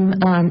I'm,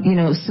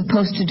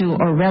 supposed to do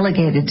or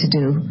relegated to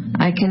do.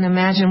 I can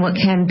imagine what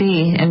can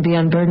be and be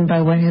unburdened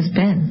by what has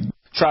been.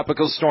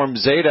 Tropical storm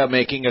Zeta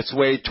making its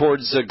way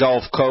towards the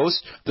Gulf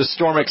Coast. The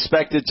storm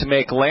expected to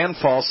make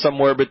landfall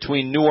somewhere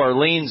between New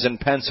Orleans and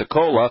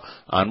Pensacola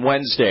on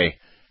Wednesday.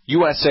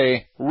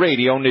 USA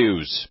Radio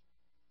News.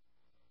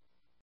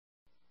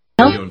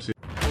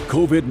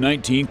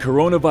 COVID-19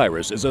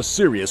 coronavirus is a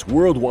serious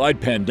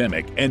worldwide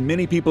pandemic, and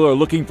many people are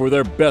looking for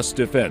their best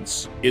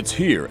defense. It's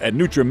here at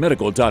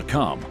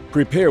NutriMedical.com.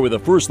 Prepare with a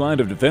first line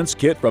of defense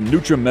kit from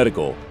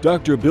NutriMedical.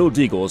 Dr. Bill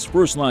Deagle's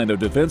first line of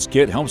defense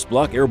kit helps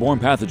block airborne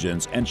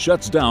pathogens and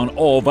shuts down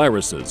all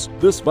viruses.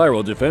 This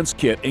viral defense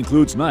kit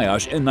includes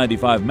NIOSH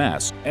N95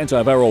 mask,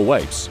 antiviral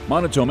wipes,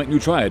 monatomic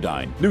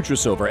nutriodine,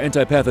 Nutrisilver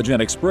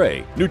antipathogenic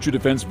spray,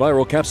 NutriDefense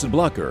viral capsid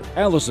blocker,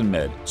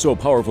 AtoZNutriMed, so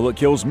powerful it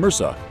kills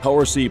MRSA,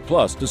 Power C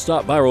Plus to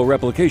stop viral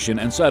replication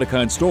and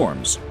cytokine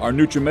storms. Our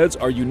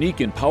NutriMeds are unique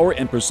in power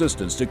and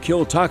persistence to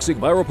kill toxic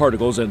viral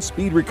particles and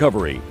speed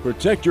recovery.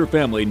 Protect your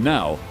family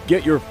now.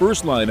 Get your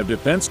first line of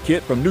defense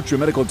kit from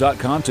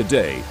NutriMedical.com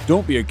today.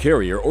 Don't be a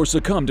carrier or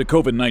succumb to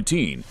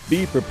COVID-19.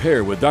 Be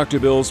prepared with Dr.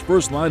 Bill's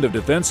first line of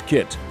defense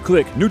kit.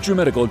 Click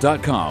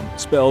NutriMedical.com,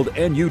 spelled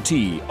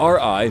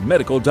N-U-T-R-I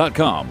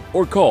medical.com,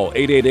 or call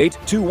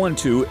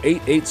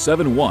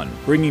 888-212-8871,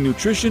 bringing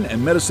nutrition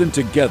and medicine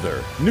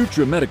together.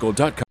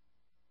 NutriMedical.com.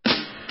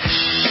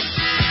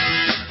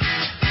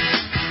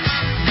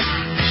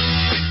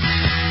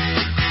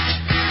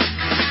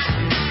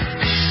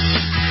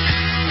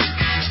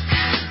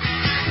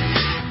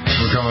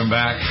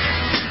 Back.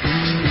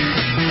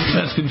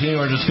 Let's continue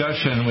our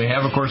discussion. We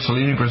have, of course,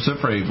 selenium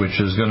cruciferate, which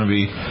is going to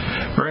be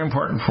very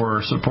important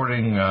for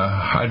supporting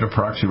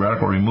hydroperoxy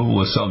radical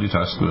removal with cell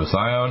detox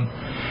glutathione.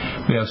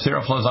 We have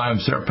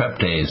seroflozyme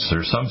serapeptase.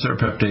 There's some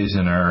serapeptase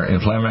in our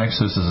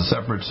Inflamax. This is a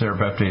separate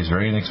serapeptase,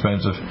 very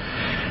inexpensive,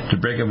 to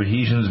break up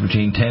adhesions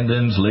between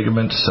tendons,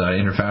 ligaments,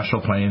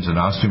 interfascial planes, and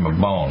osteum of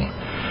bone.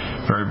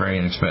 Very, very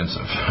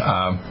inexpensive.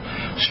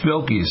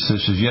 Spilkies,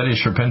 this is Yeti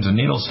Sherpenza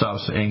needle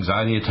stops,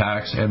 anxiety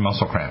attacks, and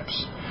muscle cramps.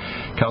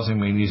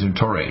 Calcium magnesium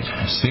taurate,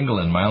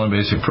 singlein,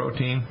 myelin-basic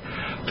protein,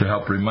 to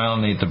help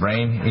remyelinate the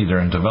brain, either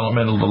in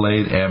developmental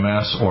delayed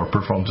MS or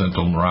peripheral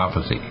sentinel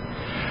neuropathy.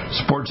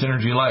 Sports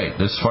Energy Light.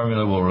 This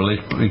formula will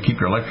keep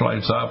your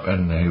electrolytes up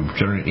and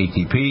generate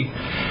ATP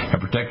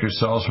and protect your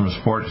cells from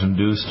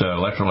sports-induced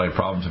electrolyte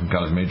problems that can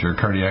cause major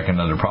cardiac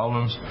and other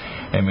problems,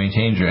 and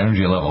maintains your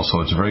energy level. So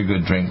it's a very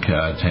good drink to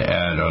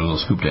add, or a little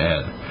scoop to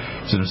add.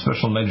 It's in a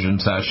special nitrogen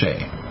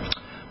sachet.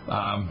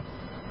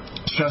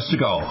 Stress to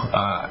go.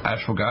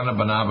 Ashwagandha,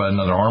 banaba, and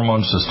other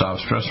hormones to stop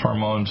stress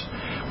hormones,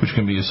 which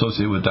can be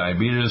associated with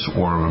diabetes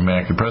or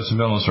manic depressive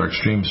illness or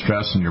extreme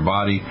stress in your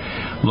body.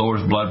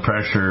 Lowers blood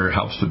pressure,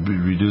 helps to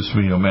reduce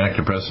manic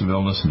depressive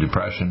illness and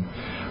depression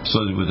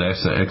associated with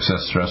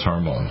excess stress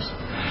hormones.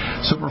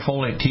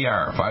 Superfolate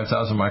TR,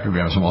 5,000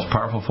 micrograms, the most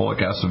powerful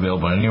folic acid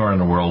available anywhere in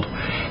the world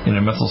in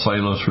a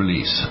methylcellulose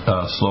release,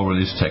 slow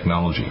release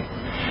technology.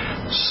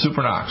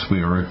 Supernox. We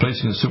are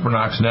replacing the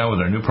Supernox now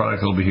with our new product.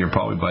 It'll be here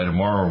probably by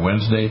tomorrow or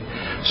Wednesday.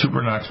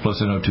 Supernox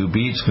plus NO2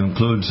 beats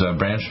includes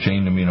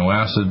branched-chain amino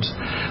acids,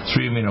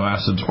 3 amino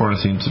acids,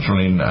 ornithine,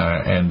 citrulline,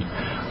 and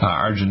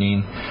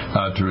arginine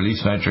to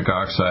release nitric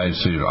oxide,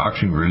 so your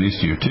oxygen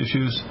released to your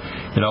tissues.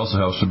 It also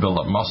helps to build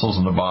up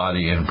muscles in the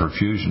body and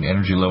perfusion,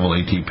 energy level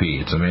ATP.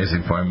 It's an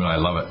amazing formula. I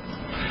love it.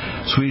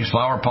 Swedish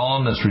flower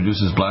pollen. This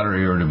reduces bladder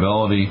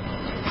irritability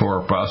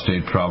for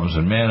prostate problems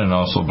in men and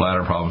also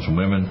bladder problems in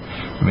women.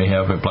 You may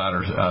have a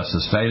bladder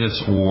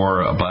cystitis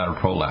or a bladder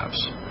prolapse.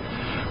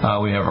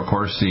 We have, of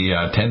course,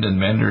 the tendon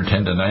mender,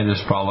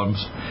 tendinitis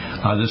problems.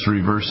 This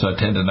reverse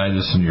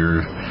tendinitis in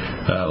your,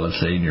 let's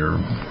say, in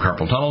your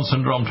carpal tunnel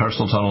syndrome,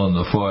 tarsal tunnel in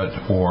the foot,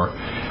 or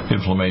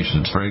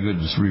inflammation. It's very good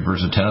to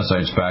reverse the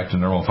tenocytes back to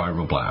normal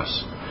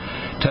fibroblasts.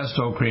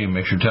 Testo cream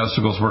makes your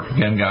testicles work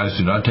again, guys.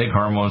 Do not take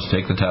hormones.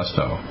 Take the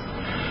Testo.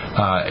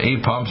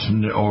 8 pumps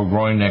or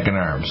growing neck and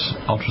arms.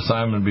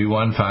 Ultrathymine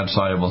B1,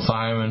 fat-soluble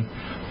thiamine.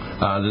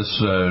 This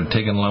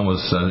taken along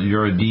with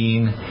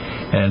uridine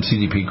and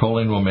CDP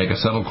choline will make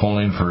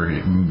acetylcholine for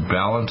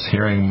balance,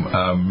 hearing,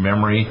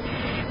 memory,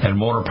 and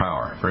motor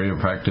power. Very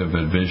effective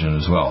at vision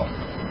as well.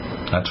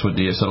 That's what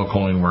the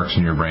acetylcholine works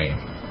in your brain.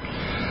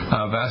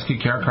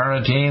 Vascular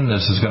carnitine,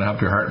 this is going to help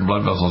your heart and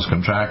blood vessels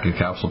contract. A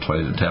tablet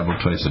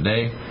twice a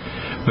day.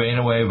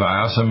 Vein-away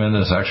Viasamin,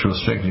 this actually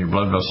will strengthen your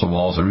blood vessel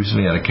walls. I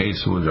recently had a case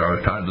where I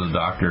was talking to the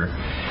doctor,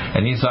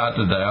 and he thought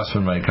that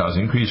diasamin might cause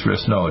increased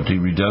risk. No, it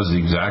does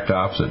the exact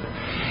opposite.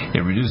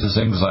 It reduces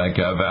things like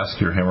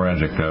vascular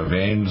hemorrhagic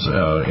veins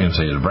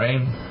inside the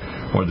brain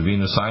or the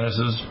venous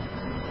sinuses.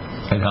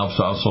 It helps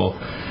also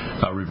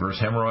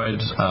reverse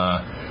hemorrhoids,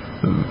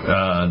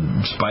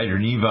 spider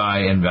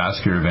nevi and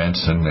vascular events,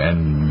 and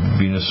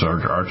venous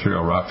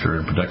arterial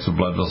rupture. It protects the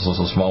blood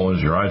vessels, the small ones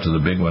in your eyes, to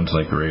the big ones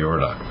like your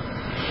aorta.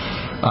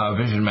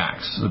 Vision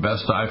Max, the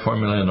best eye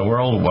formula in the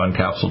world. 1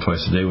 capsule twice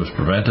a day was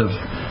preventive.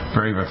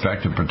 Very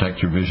effective, protect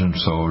your vision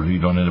so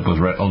you don't end up with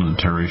retinal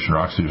deterioration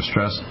or oxidative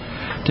stress.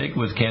 Take it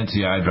with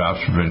Can-C eye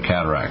drops to prevent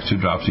cataracts. 2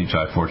 drops each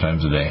eye 4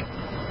 times a day.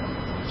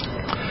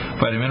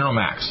 Vitamineral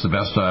Max, the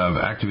best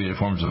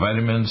activated forms of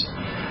vitamins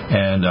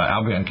and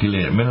albion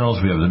chelated minerals.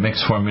 We have the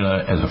mixed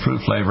formula as a fruit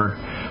flavor.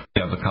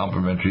 We have the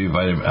complementary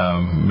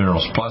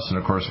Minerals Plus,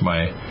 and of course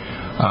my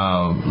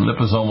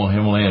liposomal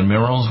Himalayan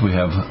minerals. We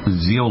have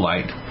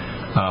zeolite,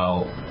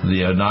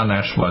 the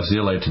non-natural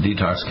zeolite to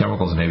detox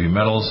chemicals and heavy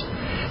metals.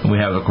 And we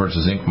have, of course,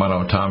 the zinc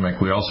monoatomic.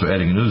 We're also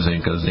adding a new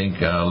zinc,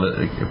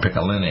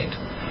 picolinate.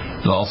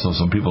 Also,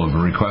 some people have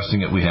been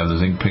requesting it. We have the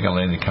zinc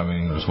picolinate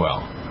coming in as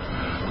well.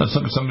 Let's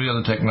look at some of the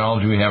other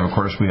technology we have. Of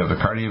course, we have the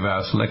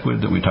Cardiovasc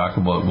liquid that we talk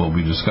about. We'll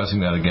be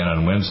discussing that again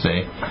on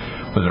Wednesday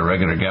with a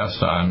regular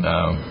guest on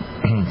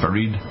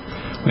Farid.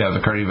 We have the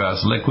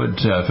Cardiovasc liquid,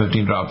 15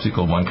 drops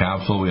equal 1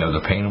 capsule. We have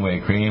the Pain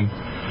Away cream,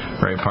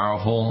 very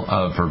powerful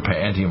for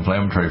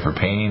anti-inflammatory for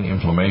pain,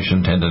 inflammation,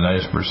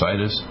 tendinitis,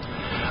 bursitis.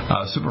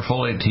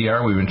 Superfolate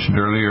TR, we mentioned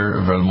earlier,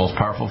 the most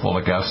powerful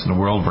folic acid in the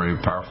world, very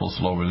powerful,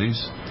 slow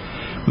release.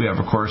 We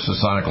have, of course, the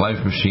Sonic Life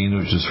Machine,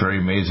 which is very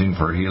amazing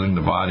for healing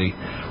the body,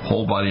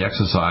 whole body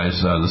exercise.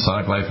 The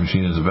Sonic Life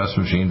Machine is the best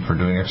machine for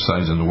doing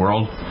exercise in the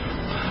world.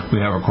 We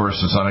have, of course,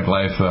 the Sonic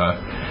Life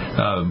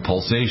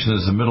Pulsation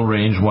is the middle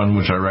range one,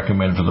 which I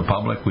recommend for the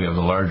public. We have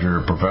the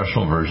larger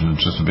professional version.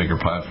 It's just a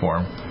bigger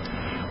platform.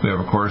 We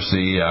have, of course,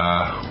 the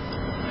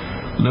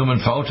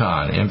Lumen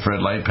Photon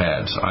infrared light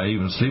pads. I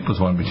even sleep with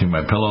one between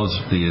my pillows.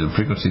 The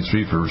frequency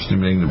 3 for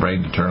stimulating the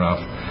brain to turn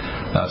off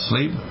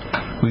sleep.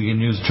 We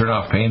can use turn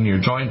off pain in your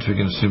joints. We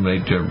can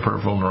stimulate your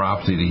peripheral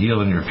neuropathy to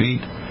heal in your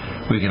feet.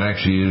 We can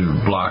actually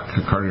block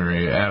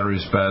coronary artery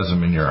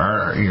spasm in your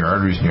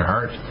arteries in your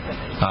heart.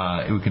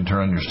 We can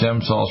turn on your stem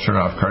cells, turn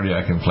off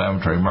cardiac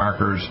inflammatory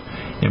markers,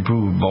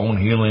 improve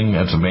bone healing.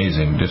 That's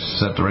amazing. Just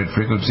set the right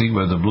frequency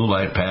with the blue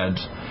light pads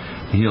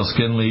to heal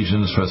skin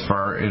lesions with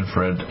far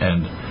infrared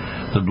and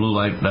the blue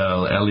light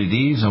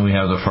LEDs, and we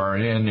have the far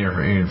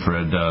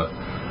infrared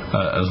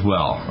as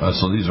well.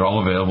 So these are all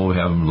available. We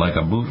have them like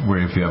a boot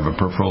where if you have a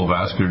peripheral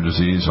vascular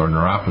disease or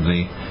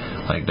neuropathy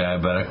like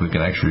diabetic, we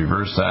can actually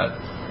reverse that.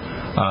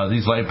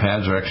 These light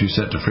pads are actually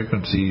set to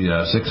frequency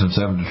 6 and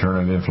 7 to turn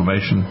on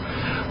inflammation,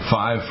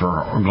 5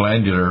 for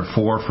glandular,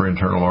 4 for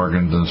internal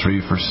organs, and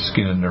 3 for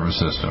skin and nervous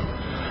system.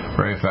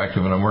 Very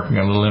effective, and I'm working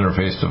on a little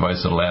interface device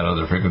that will add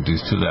other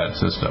frequencies to that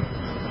system.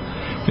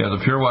 We have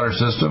the Pure Water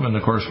system, and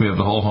of course we have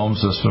the whole home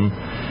system,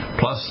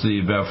 plus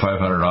the BEV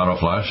 500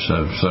 Auto Flush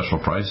at a special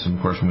price. And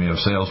of course we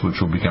have sales which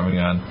will be coming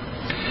on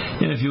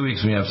in a few weeks.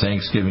 We have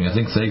Thanksgiving. I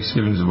think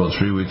Thanksgiving is about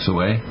 3 weeks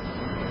away.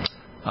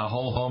 A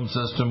whole home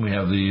system. We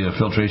have the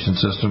filtration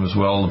system as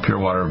well, the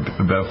Pure Water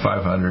BEV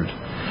 500,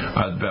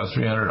 the BEV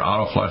 300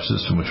 Auto Flush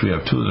system, which we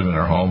have 2 of them in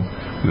our home.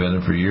 We've had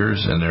them for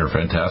years, and they're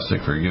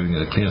fantastic for giving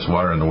you the cleanest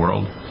water in the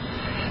world.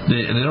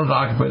 They don't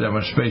occupy that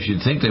much space.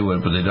 You'd think they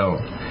would, but they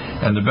don't.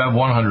 And the BEV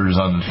 100 is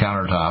on the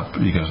countertop.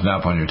 You can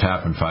snap on your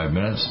tap in 5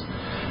 minutes.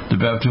 The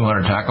BEV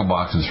 200 tackle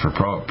box is for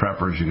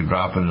preppers. You can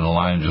drop it in a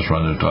line and just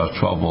run a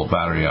 12-volt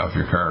battery off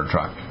your car or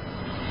truck.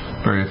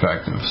 Very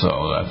effective. So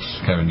that's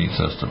kind of a neat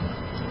system.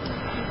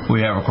 We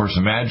have, of course,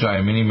 the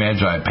Magi, mini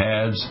Magi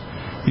pads.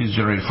 These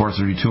generate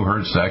 432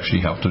 hertz to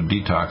actually help to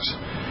detox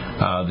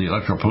the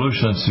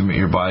electropollution and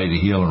stimulate your body to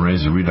heal and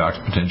raise the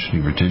redox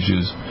potential of your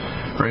tissues.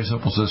 Very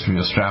simple system.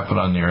 You strap it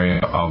on the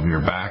area of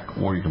your back,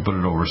 or you can put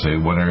it over, say,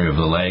 one area of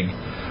the leg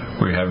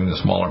where you're having the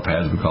smaller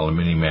pads we call a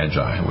mini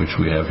Magi, which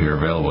we have here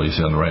available. You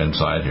see on the right-hand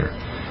side here.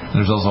 And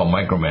there's also a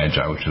micro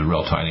Magi, which is a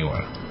real tiny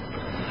one.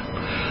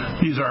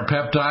 These are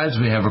peptides.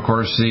 We have, of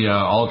course,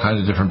 all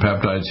kinds of different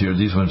peptides here.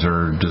 These ones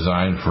are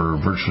designed for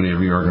virtually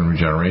every organ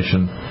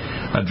regeneration.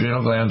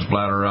 Adrenal glands,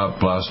 bladder up,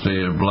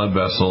 prostate, blood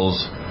vessels,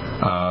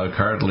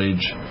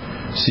 cartilage,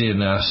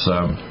 CNS,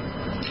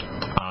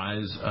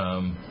 eyes,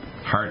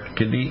 heart,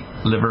 kidney,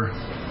 liver,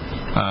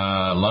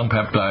 lung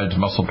peptides,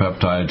 muscle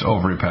peptides,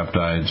 ovary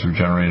peptides,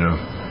 regenerative,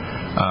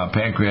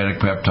 pancreatic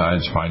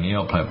peptides,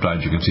 pineal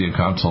peptides. You can see a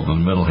consult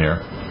in the middle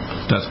here.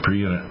 That's per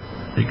unit.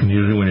 You can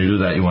usually, when you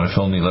do that, you want to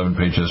fill in the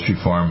 11-page history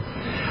form,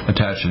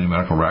 attach any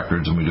medical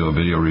records, and we do a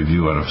video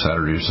review on a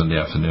Saturday or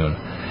Sunday afternoon.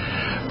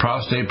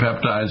 prostate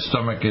peptides,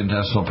 stomach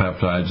intestinal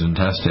peptides, and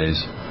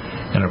intestase.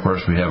 And, of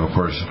course, we have,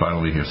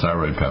 finally here,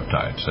 thyroid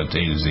peptides. That's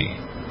A to Z.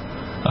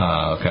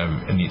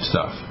 Kind of neat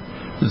stuff.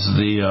 This is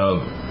the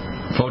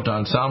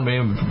photon sound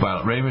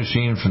ray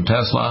machine from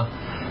Tesla.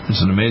 It's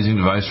an amazing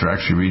device for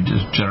actually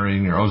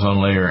regenerating your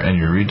ozone layer and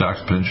your redox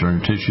potential in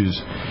your tissues.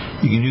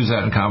 You can use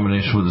that in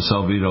combination with the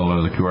Cellvito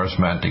or the QRS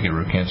mat to get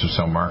rid of cancer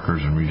cell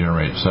markers and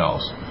regenerate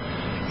cells.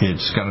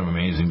 It's kind of an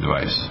amazing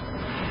device.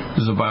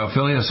 This is a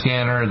biophilia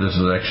scanner. This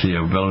is actually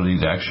an ability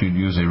to actually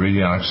use a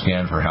radionic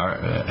scan for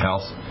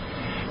health.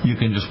 You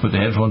can just put the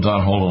headphones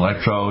on, hold an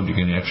electrode. You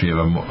can actually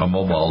have a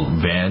mobile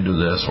van do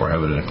this or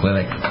have it in a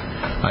clinic.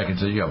 I can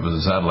set you up with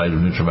a satellite of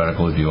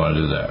NutriMedical if you want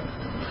to do that.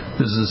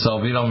 This is a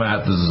Cellvito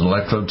mat. This is an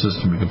electrode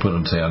system. You can put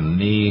it, say, on the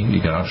knee.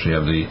 You can actually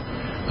have the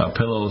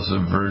pillows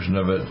version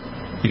of it.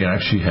 You can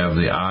actually have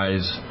the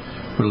eyes.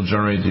 It'll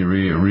generate the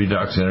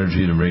redox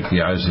energy to make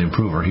the eyes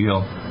improve or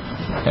heal.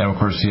 And, of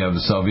course, you have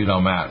the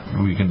Cellvito mat.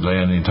 We can lay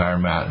on the entire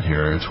mat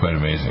here. It's quite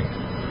amazing.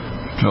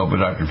 Developed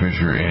by Dr.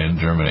 Fisher in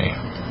Germany.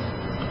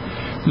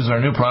 This is our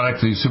new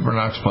product, the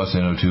Supernox Plus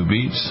NO2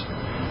 Beats.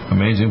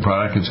 Amazing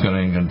product. It's going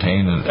to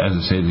contain, as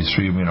I say, these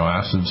 3 amino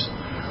acids: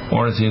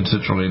 ornithine,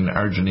 citrulline, and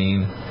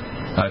arginine.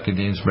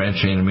 Contains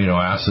branched-chain amino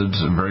acids,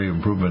 a very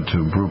improvement to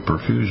improve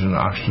perfusion,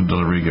 oxygen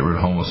delivery, get rid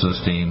of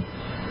homocysteine.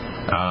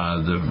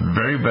 The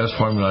very best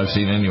formula I've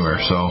seen anywhere.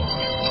 So,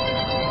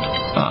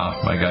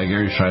 my guy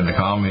Gary's trying to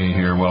call me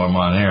here while I'm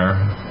on air.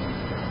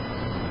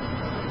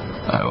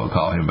 I will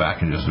call him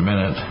back in just a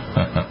minute.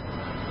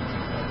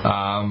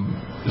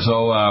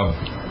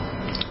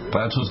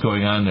 That's what's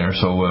going on there.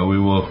 So we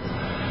will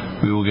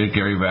get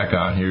Gary back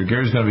on here.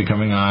 Gary's going to be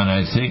coming on,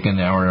 I think, in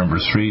hour number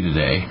 3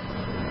 today.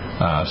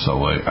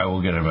 So I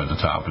will get him at the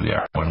top of the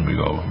hour when we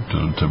go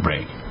to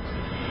break.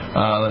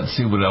 Let's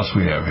see what else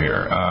we have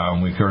here.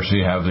 We, of course,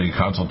 have the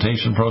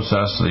consultation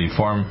process. The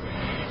form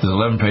is an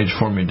 11-page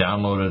form. You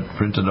download it,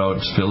 print it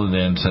out, fill it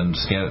in,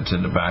 scan it,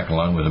 send it back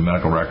along with the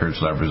medical records,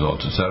 lab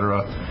results,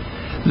 etc.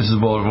 This is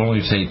about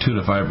only, say, 2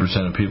 to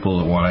 5% of people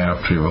that want to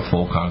have a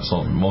full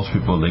consult. Most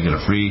people, they get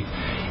a free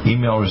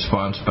email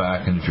response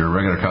back, and if you're a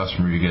regular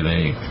customer, you get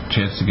a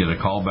chance to get a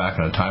call back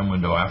in a time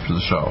window after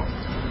the show.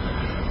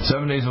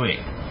 7 days a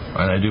week.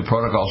 And I do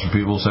protocols for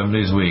people 7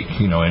 days a week,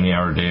 any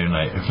hour, day or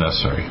night, if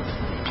necessary.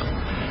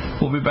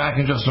 We'll be back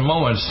in just a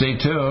moment. Stay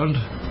tuned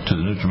to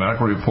the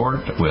NutriMedical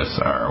Report with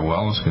our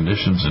wellness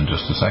conditions in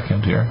just a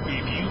second here.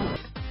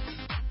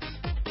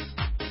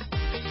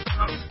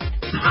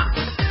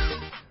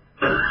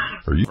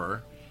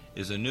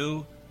 Is a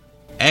new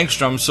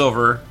angstrom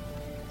silver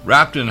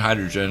wrapped in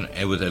hydrogen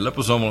and with a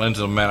liposomal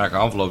enzymatic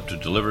envelope to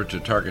deliver to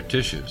target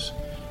tissues.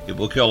 It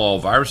will kill all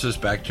viruses,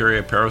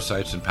 bacteria,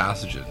 parasites, and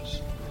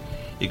pathogens.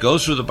 It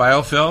goes through the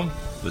biofilm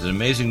with an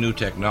amazing new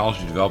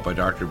technology developed by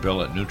Dr.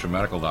 Bill at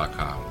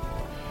NutriMedical.com.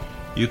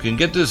 You can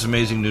get this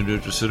amazing new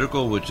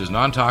nutraceutical, which is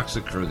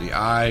non-toxic for the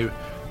eye,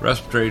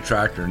 respiratory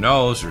tract, or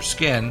nose, or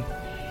skin,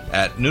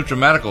 at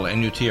NutriMedical,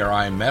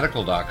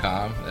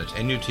 NutriMedical.com. That's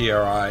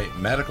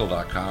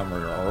NutriMedical.com,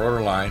 or our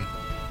order line,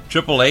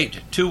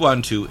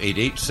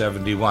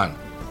 888-212-8871.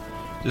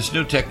 This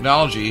new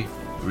technology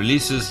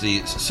releases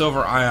the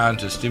silver ion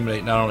to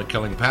stimulate not only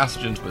killing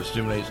pathogens, but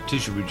stimulates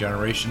tissue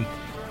regeneration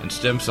and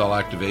stem cell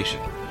activation.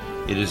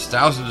 It is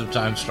thousands of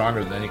times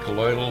stronger than any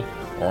colloidal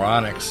or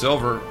onyx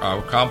silver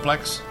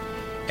complex,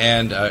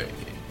 and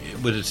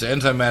with its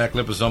enzymatic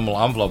liposomal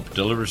envelope,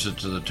 delivers it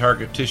to the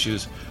target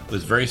tissues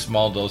with very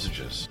small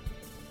dosages.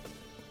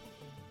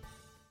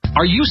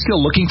 Are you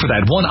still looking for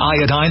that one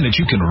iodine that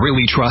you can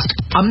really trust?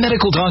 A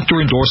medical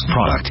doctor-endorsed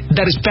product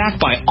that is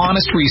backed by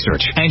honest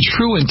research and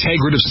true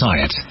integrative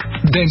science?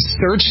 Then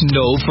search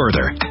no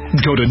further.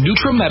 Go to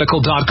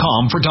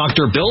NutriMedical.com for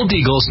Dr. Bill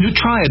Deagle's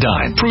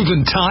Nutriodine,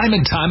 proven time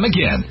and time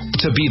again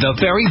to be the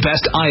very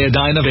best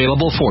iodine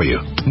available for you.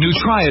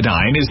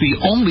 Nutriodine is the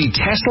only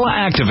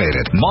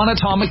Tesla-activated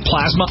monatomic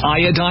plasma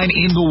iodine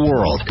in the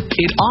world.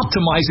 It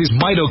optimizes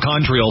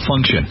mitochondrial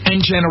function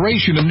and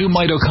generation of new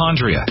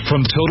mitochondria,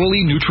 from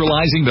totally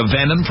neutralizing the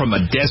venom from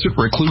a desert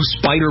recluse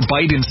spider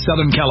bite in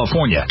Southern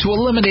California to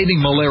eliminating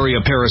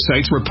malaria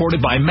parasites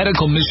reported by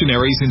medical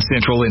missionaries in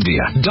Central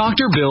India.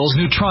 Dr. Bill's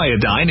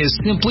Nutriodine is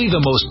simply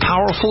the most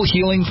powerful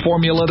healing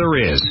formula there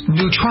is.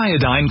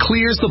 Nutriodine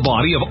clears the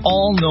body of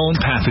all known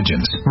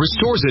pathogens,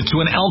 restores it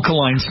to an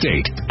alkaline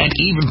state, and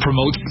even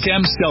promotes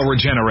stem cell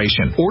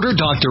regeneration. Order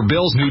Dr.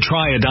 Bill's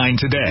Nutriodine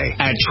today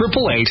at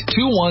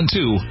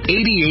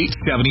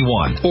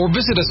 888-212-8871 or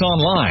visit us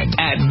online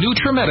at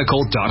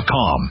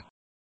NutriMedical.com.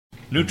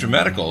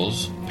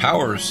 NutriMedical's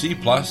Power C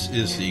Plus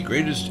is the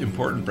greatest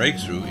important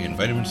breakthrough in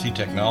vitamin C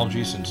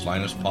technology since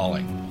Linus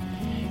Pauling.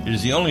 It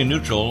is the only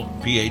neutral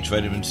pH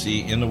vitamin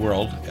C in the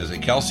world as a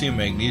calcium,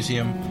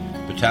 magnesium,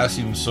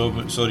 potassium,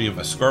 sodium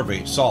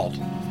ascorbate salt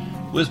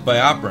with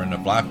BioPerine, a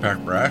black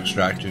pepper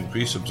extract, to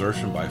increase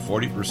absorption by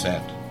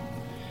 40%.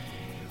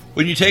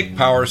 When you take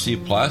Power C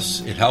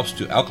Plus, it helps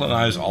to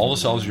alkalinize all the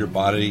cells of your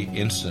body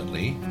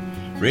instantly,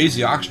 raise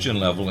the oxygen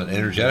level and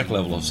energetic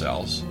level of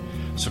cells,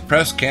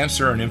 suppress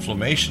cancer and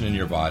inflammation in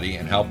your body,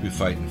 and help you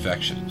fight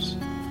infections.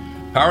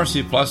 Power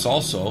C Plus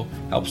also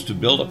helps to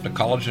build up the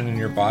collagen in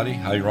your body,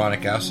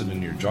 hyaluronic acid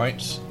in your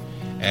joints,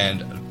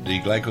 and the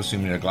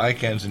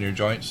glycosaminoglycans in your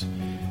joints,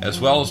 as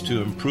well as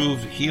to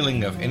improve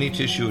healing of any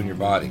tissue in your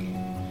body.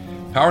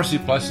 Power C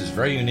Plus is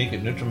very unique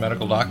at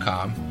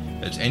NutriMedical.com.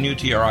 It's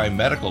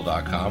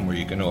NutriMedical.com where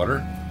you can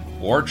order,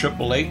 or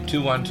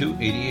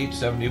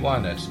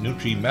 888-212-8871. That's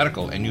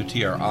NutriMedical,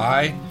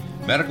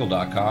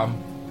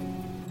 NutriMedical.com.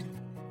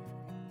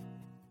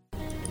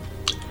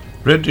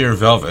 Red Deer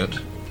Velvet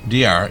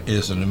DR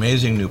is an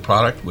amazing new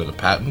product with a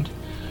patent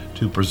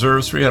to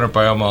preserve 300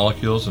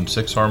 biomolecules and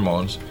 6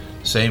 hormones,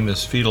 same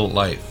as fetal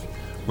life,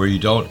 where you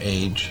don't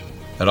age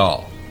at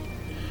all.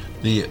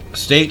 The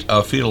state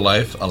of fetal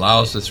life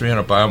allows the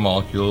 300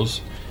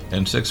 biomolecules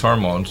and 6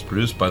 hormones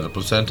produced by the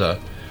placenta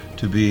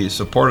to be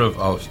supportive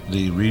of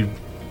the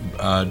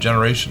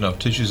regeneration of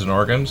tissues and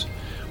organs,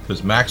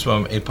 with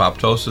maximum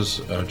apoptosis,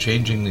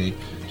 changing the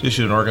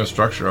tissue and organ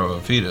structure of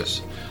a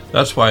fetus.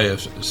 That's why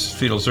if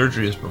fetal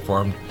surgery is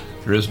performed,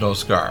 there is no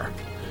scar.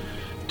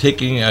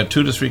 Taking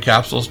 2 to 3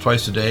 capsules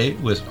twice a day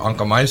with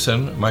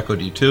oncomycin,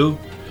 myco-D2,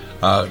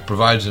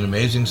 provides an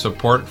amazing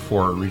support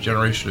for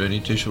regeneration of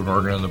any tissue and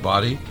organ in the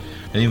body,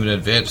 and even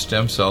advanced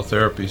stem cell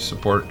therapy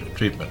support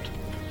treatment.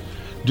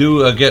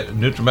 Do get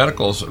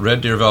NutriMedical's Red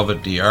Deer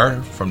Velvet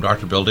DR from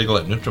Dr. Bill Deagle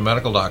at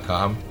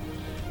NutriMedical.com,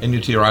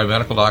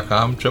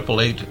 NutriMedical.com,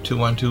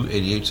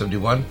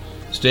 888-212-8871.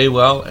 Stay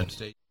well and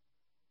stay.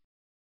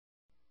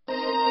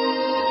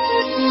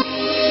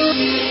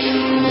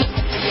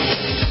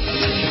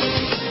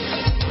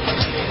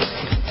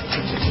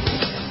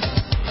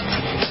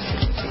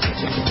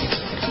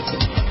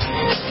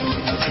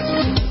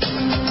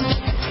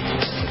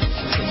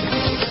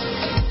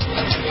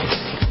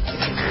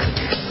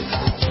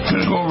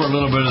 A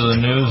little bit of the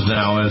news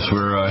now as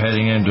we're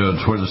heading into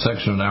toward the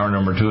section of hour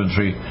number 2 and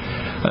 3.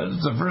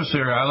 The first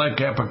area, I like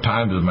Epoch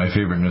Times is my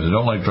favorite news. I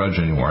don't like Drudge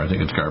anymore. I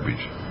think it's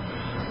garbage.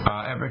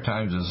 Epoch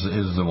Times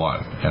is the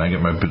one, and I get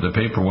the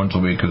paper once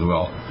a week as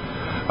well.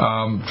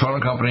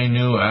 Toronto Company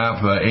new app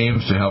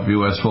aims to help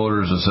U.S.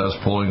 voters assess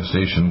polling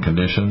station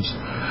conditions.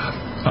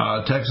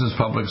 Texas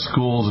public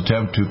schools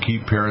attempt to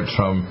keep parents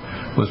from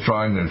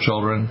withdrawing their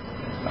children.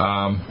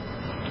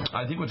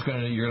 I think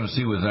you're going to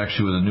see with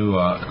the new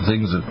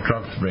things that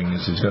Trump's bringing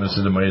is he's going to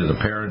send the money to the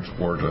parents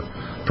or to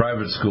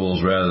private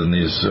schools rather than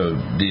these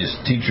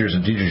teachers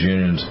and teachers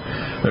unions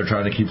that are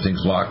trying to keep things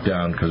locked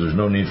down, because there's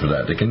no need for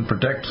that. They can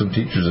protect some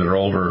teachers that are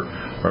older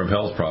or have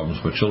health problems,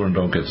 but children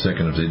don't get sick,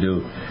 and if they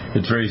do,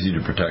 it's very easy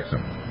to protect them.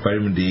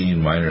 Vitamin D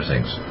and minor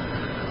things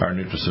are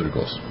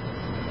nutraceuticals.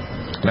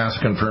 NASA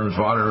confirms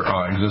water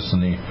exists on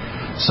the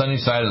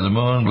sunny side of the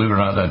moon. Believe it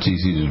or not, that's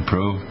easy to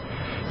prove.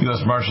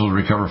 U.S. Marshals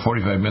recover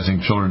 45 missing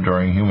children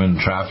during human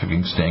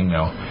trafficking sting.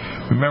 Now,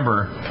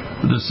 remember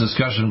this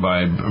discussion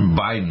by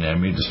Biden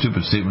and made the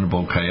stupid statement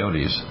about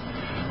coyotes.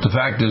 The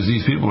fact is,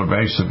 these people are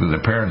basically,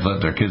 their parents let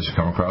their kids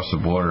come across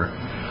the border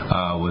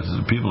with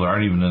people that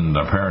aren't even in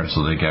their parents,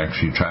 so they can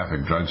actually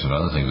traffic drugs and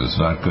other things. It's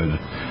not good.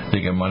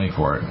 They get money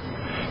for it.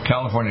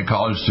 California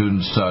college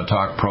students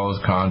talk pros,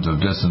 cons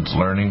of distance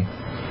learning.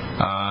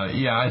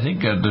 I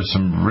think there's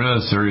some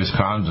really serious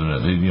cons in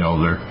it.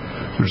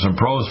 There's some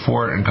pros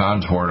for it and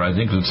cons for it. I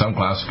think that some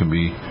classes can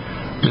be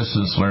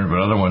distance learned, but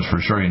other ones for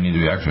sure you need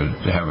to actually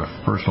have a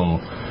personal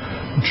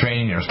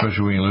training,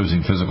 especially when you're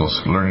learning physical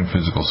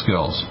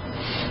skills.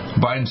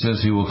 Biden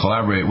says he will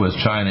collaborate with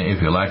China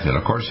if elected.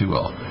 Of course he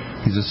will.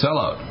 He's a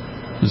sellout.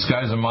 This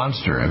guy's a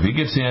monster. If he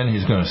gets in,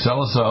 he's going to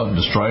sell us out and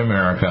destroy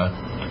America.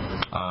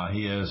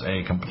 He is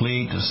a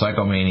complete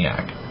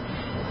psychomaniac.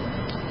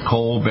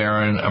 Coal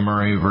Baron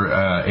Murray,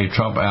 a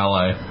Trump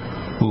ally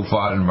who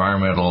fought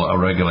environmental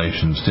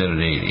regulations, did at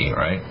 80,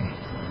 right?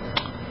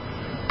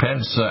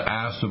 Pence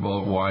asked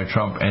about why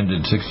Trump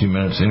ended 60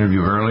 Minutes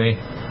interview early.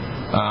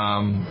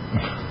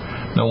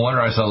 No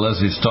wonder I saw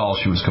Leslie Stahl.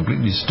 She was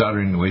completely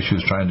stuttering the way she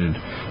was trying to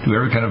do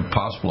every kind of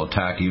possible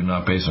attack, even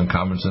not based on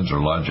common sense or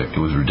logic. It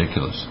was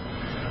ridiculous.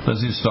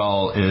 Leslie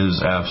Stahl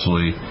is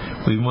absolutely,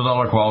 even with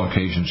all her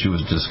qualifications, she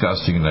was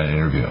disgusting in that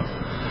interview.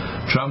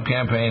 Trump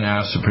campaign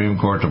asked Supreme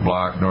Court to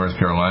block North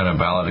Carolina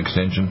ballot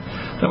extension.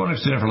 That won't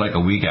extend for like a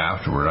week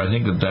afterward. I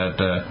think that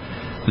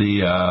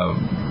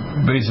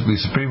basically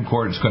Supreme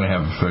Court is going to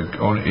have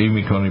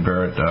Amy Coney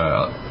Barrett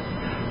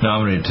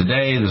nominated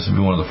today. This will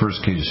be one of the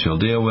first cases she'll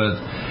deal with.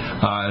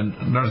 And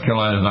North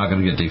Carolina is not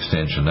going to get the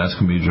extension. That's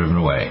going to be driven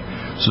away.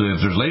 So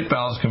if there's late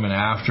ballots coming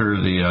after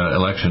the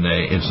election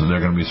day,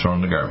 they're going to be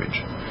thrown in the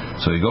garbage.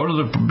 So you go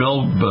to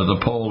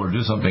the poll or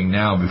do something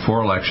now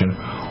before election,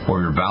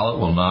 or your ballot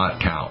will not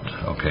count.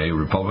 Okay,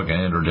 Republican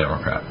and or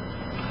Democrat.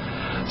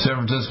 San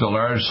Francisco,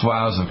 large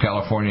swaths of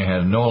California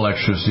had no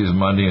electricity as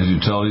Monday as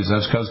utilities.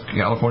 That's because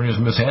California is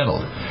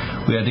mishandled.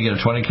 We had to get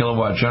a 20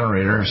 kilowatt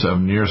generator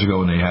 7 years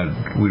ago when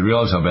we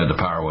realized how bad the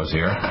power was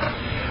here.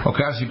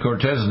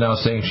 Ocasio-Cortez is now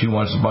saying she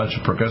wants a bunch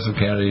of progressive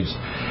candidates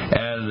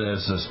added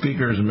as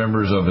speakers and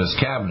members of his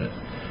cabinet.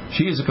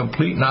 She is a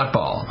complete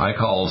nutball. I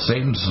call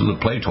Satan's the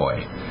play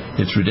toy.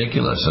 It's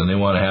ridiculous, and they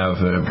want to have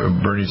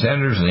Bernie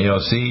Sanders and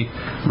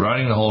AOC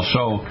running the whole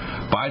show.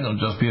 Biden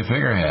will just be a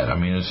figurehead. I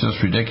mean, it's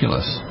just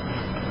ridiculous.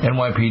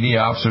 NYPD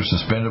officer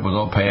suspended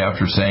without pay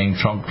after saying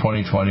Trump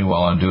 2020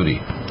 while on duty.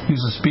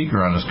 He's a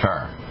speaker on his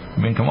car. I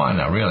mean, come on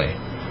now, really.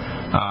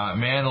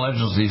 Man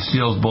allegedly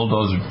steals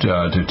bulldozer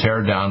to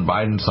tear down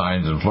Biden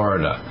signs in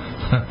Florida.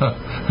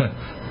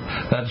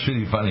 That's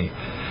really funny.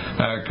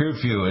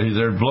 Curfew.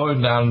 They're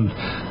blowing down,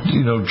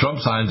 Trump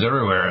signs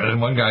everywhere,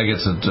 and one guy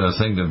gets a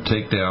thing to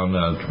take down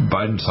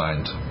Biden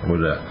signs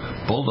with a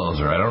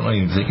bulldozer. I don't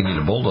even think you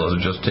need a bulldozer.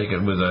 Just take it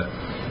with a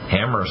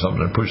hammer or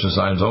something and push the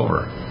signs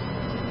over.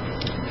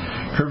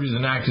 Curfews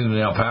enacted in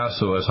El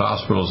Paso as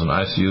hospitals and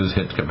ICUs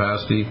hit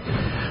capacity.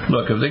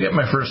 Look, if they get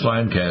my first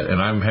line kit,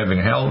 and I'm having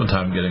a hell of a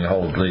time getting a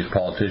hold of these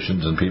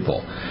politicians and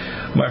people,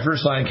 my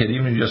first line kit,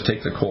 even if you just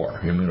take the core,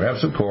 we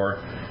have some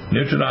core,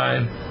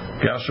 Nutridyne,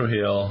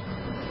 GastroHeal,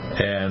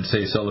 and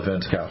say cell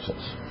defense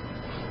capsules.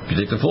 If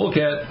you take the full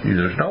kit,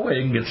 there's no way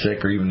you can get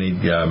sick or even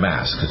need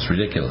masks. It's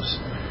ridiculous.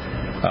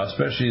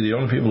 Especially the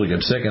only people who get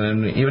sick, and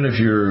then even if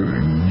you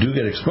do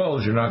get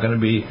exposed, you're not going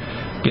to be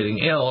getting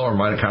ill or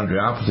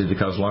mitochondriopathy that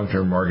cause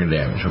long-term organ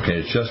damage.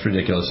 Okay, it's just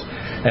ridiculous.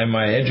 And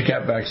my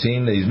EduCap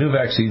vaccine, these new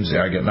vaccines,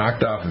 I get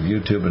knocked off of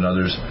YouTube and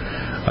others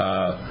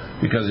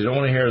because they don't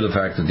want to hear the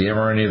fact that the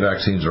mRNA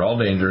vaccines are all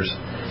dangerous,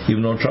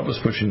 even though Trump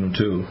is pushing them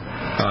too.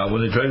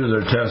 When they try to do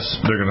their tests,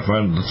 they're going to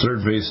find the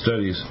third phase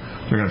studies.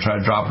 They're going to try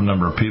to drop a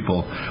number of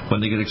people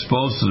when they get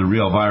exposed to the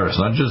real virus,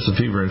 not just the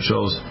fever and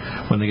chills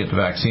when they get the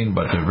vaccine,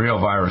 but the real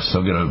virus.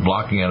 They'll get a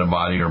blocking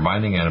antibody or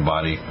binding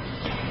antibody,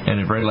 and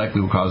it very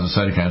likely will cause a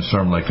cytokine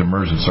storm like the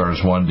MERS and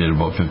SARS-1 did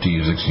about 16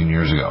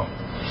 years ago.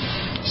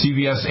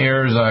 CBS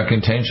airs a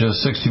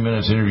contentious 60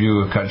 Minutes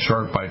interview cut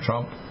short by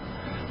Trump.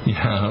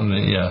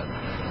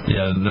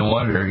 Yeah, no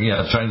wonder.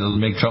 Yeah, trying to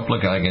make Trump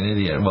look like an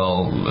idiot.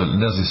 Well,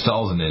 Leslie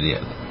Stahl's an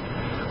idiot.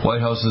 White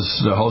House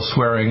is the host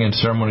swearing-in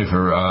ceremony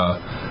for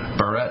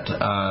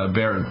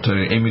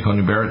Amy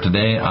Coney Barrett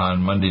today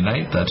on Monday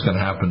night. That's going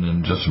to happen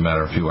in just a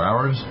matter of a few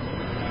hours.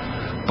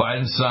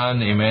 Biden's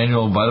son,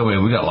 Emmanuel, by the way,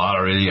 we got a lot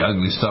of really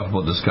ugly stuff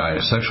about this guy.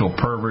 A sexual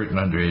pervert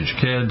and underage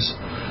kids.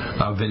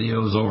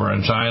 Videos over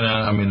in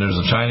China. I mean, there's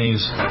a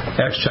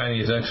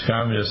ex-Chinese,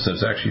 ex-communist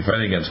that's actually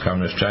fighting against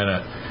communist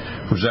China,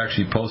 who's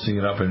actually posting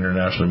it up in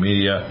international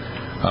media.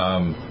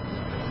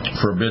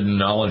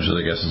 Forbidden Knowledge, I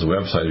guess, is the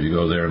website if you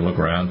go there and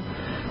look around.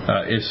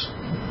 It's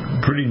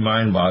pretty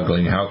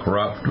mind-boggling how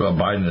corrupt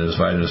Biden is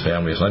fighting his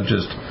family. It's not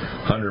just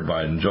Hunter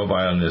Biden. Joe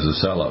Biden is a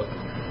sellout.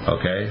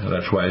 Okay?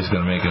 That's why he's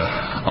going to make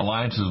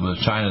alliances with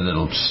China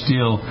that'll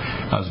steal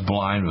us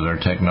blind with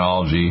their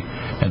technology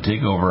and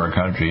take over our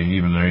country. And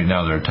even right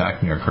now they're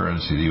attacking our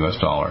currency, the U.S.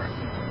 dollar.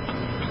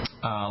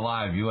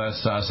 Live,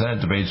 U.S.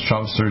 Senate debates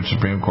Trump's third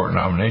Supreme Court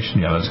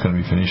nomination. Yeah, that's going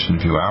to be finished in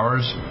a few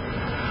hours.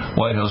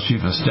 White House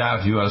Chief of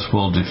Staff, U.S.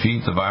 will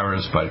defeat the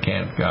virus but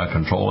can't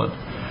control it.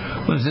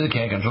 Well, they say they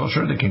can't control it.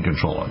 Sure, they can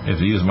control it. If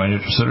they use my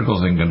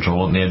nutraceuticals, they can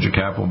control it, and the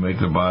EduCap will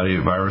make the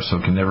body virus so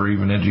it can never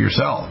even enter your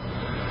cell.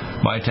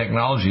 My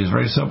technology is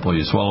very simple.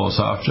 You swallow a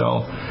soft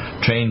gel,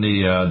 train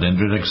the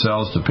dendritic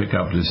cells to pick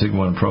up the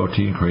sigma-1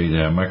 protein, create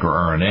a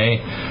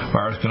microRNA.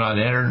 Virus cannot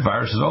enter.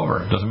 Virus is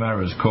over. It doesn't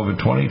matter if it's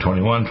COVID-20,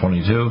 21,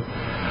 22.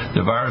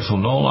 The virus will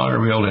no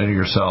longer be able to enter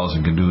your cells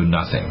and can do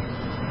nothing.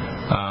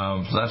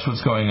 So that's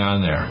what's going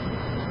on there.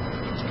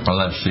 Well,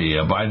 let's see.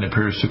 Biden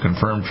appears to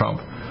confirm Trump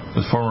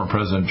with former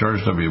President George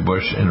W.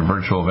 Bush in a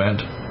virtual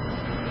event.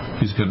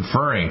 He's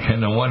conferring,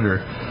 and no wonder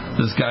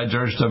this guy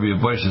George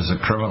W. Bush is a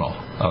criminal.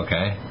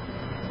 Okay.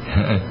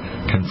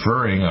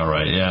 Conferring, all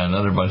right, yeah,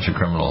 another bunch of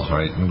criminals,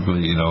 right?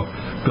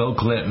 Bill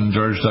Clinton,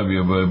 George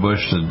W. Bush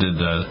that did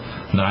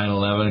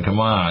 9/11. Come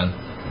on,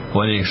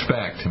 what do you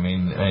expect? I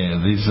mean,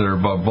 these are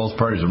both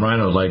parties. A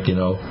rhino, like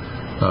a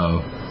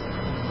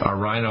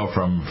rhino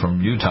from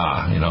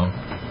Utah.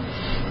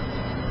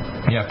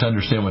 You have to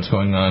understand what's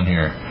going on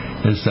here.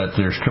 Is that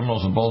there's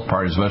criminals in both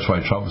parties. That's why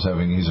Trump is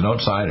he's an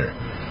outsider.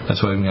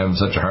 That's why he's having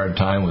such a hard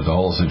time with the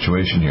whole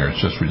situation here. It's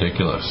just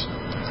ridiculous.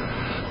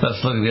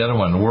 Let's look at the other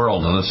one, the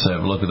world. Let's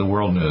have a look at the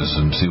world news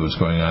and see what's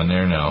going on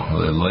there now.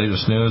 The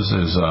latest news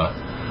is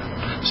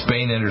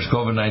Spain enters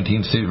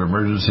COVID-19 state of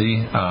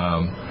emergency.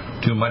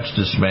 Too much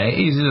dismay.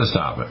 Easy to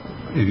stop it.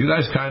 If you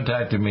guys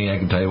contacted me, I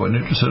can tell you what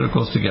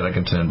nutraceuticals to get. I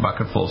can send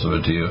bucketfuls of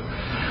it to you.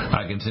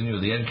 I can send you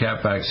the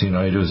EduCap vaccine.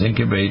 All you do is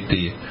incubate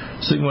the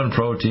sigma-1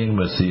 protein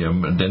with the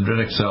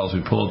dendritic cells.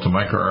 We pull it to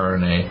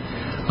microRNA,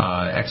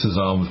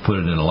 exosomes, put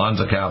it in a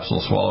Lonza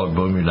capsule, swallow it,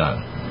 boom, you're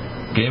done.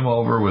 Game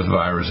over with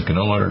virus. It can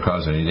no longer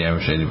cause any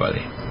damage to anybody.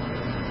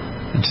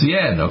 It's the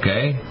end,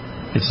 okay?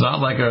 It's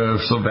not like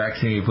some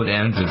vaccine you put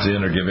antigens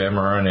in or give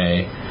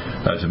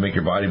mRNA to make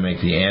your body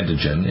make the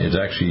antigen. It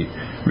actually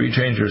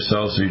retrains your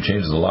cells so you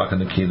change the lock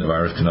and the key and the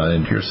virus cannot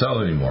enter your cell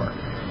anymore.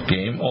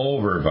 Game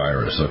over,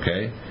 virus,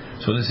 okay?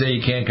 So they say you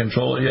can't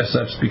control it. Yes,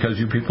 that's because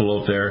you people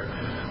out there,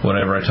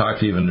 whenever I talk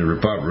to even the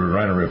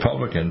Rhino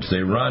Republicans,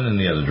 they run in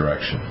the other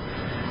direction.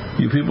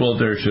 You people out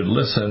there should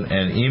listen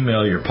and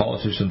email your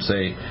politicians,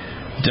 say,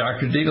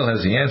 Dr. Deagle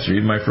has the answer.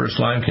 Even my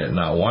first-line kit.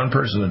 Not one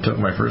person that took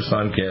my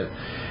first-line kit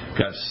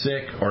got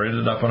sick or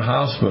ended up in a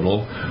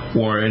hospital,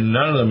 or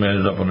none of them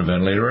ended up on a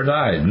ventilator or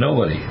died.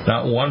 Nobody.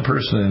 Not one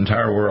person in the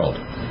entire world.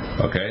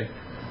 Okay?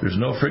 There's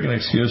no friggin'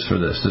 excuse for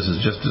this. This is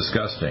just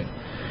disgusting.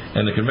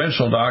 And the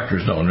conventional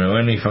doctors don't know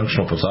any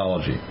functional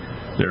pathology.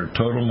 They're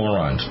total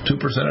morons. 2%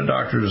 of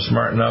doctors are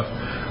smart enough.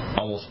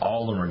 Almost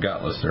all of them are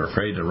gutless. They're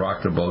afraid to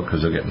rock the boat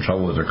because they'll get in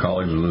trouble with their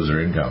colleagues or lose their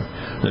income.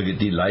 They'll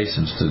get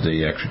delicensed if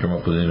they actually come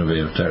up with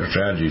innovative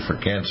strategies for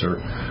cancer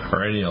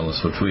or any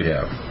illness, which we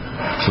have.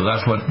 So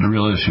that's what the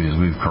real issue is.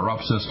 We have a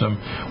corrupt system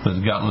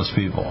with gutless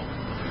people.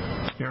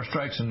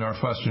 Airstrikes in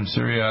northwestern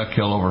Syria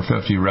kill over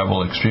 50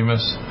 rebel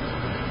extremists.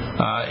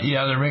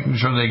 They're making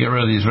sure they get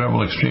rid of these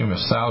rebel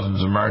extremists.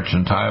 Thousands have marched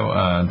in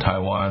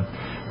Taiwan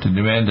to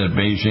demand that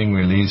Beijing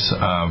release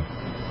 12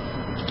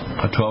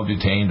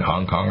 detained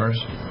Hong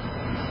Kongers.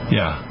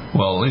 Yeah,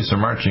 well, at least they're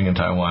marching in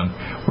Taiwan.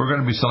 We're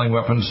going to be selling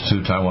weapons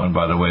to Taiwan,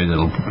 by the way,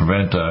 that'll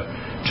prevent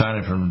China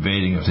from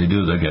invading. If they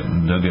do, they'll get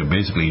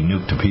basically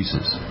nuked to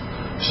pieces.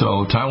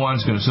 So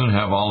Taiwan's going to soon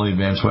have all the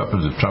advanced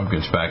weapons if Trump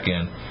gets back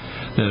in.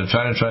 Then if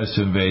China tries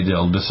to invade,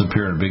 they'll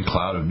disappear in a big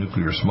cloud of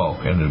nuclear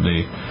smoke. And if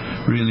they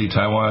really,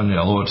 Taiwan,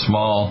 although it's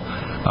small,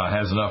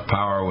 has enough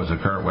power with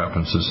the current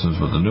weapon systems,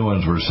 with the new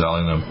ones we're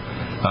selling them,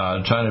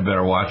 China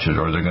better watch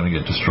it or they're going to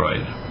get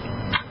destroyed.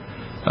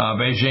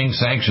 Beijing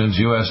sanctions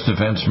U.S.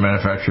 defense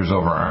manufacturers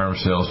over arms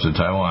sales to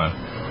Taiwan.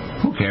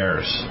 Who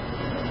cares?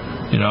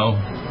 You know,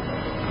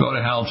 go to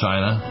hell,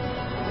 China.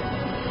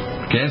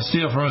 Can't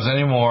steal from us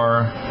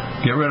anymore.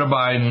 Get rid of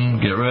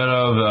Biden. Get rid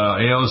of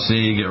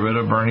AOC. Get rid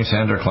of Bernie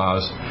Sanders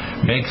Claus.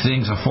 Make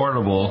things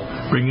affordable.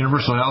 Bring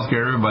universal health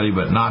care to everybody,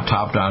 but not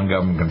top-down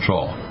government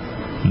control.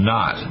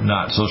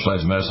 Not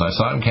socialized medicine. I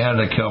saw it in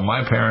Canada kill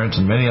my parents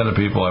and many other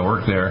people. I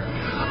worked there.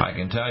 I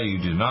can tell you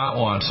do not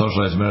want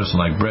socialized medicine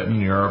like Britain,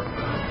 Europe,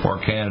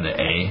 or Canada,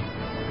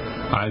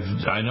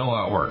 I know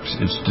how it works.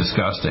 It's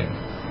disgusting.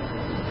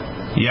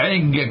 Yeah,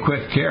 you can get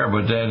quick care,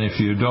 but then if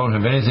you don't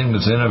have anything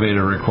that's innovative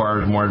or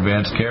requires more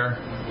advanced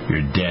care,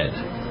 you're dead.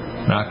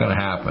 Not going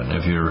to happen.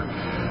 If you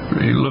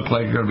look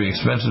like you're going to be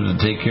expensive to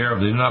take care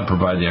of, they do not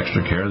provide the extra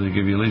care. They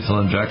give you a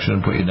lethal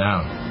injection and put you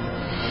down.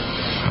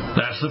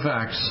 That's the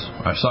facts.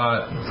 I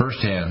saw it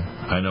firsthand.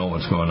 I know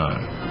what's going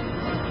on.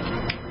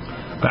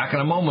 Back in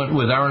a moment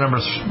with hour number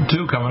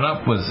 2 coming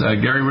up with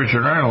Gary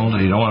Richard Arnold.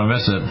 You don't want to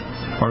miss it.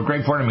 Or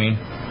Greg Ford,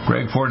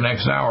 Greg Ford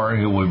next hour.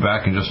 He'll be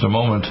back in just a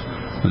moment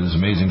with his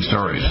amazing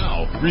stories.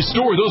 Now,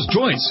 restore those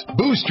joints.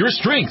 Boost your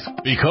strength.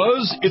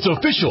 Because it's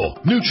official.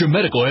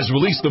 NutriMedical has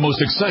released the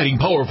most exciting,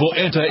 powerful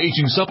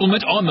anti-aging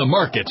supplement on the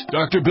market.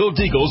 Dr. Bill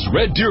Deagle's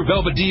Red Deer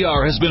Velvet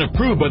DR has been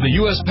approved by the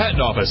U.S. Patent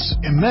Office.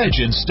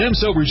 Imagine stem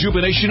cell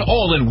rejuvenation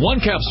all in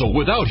one capsule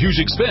without huge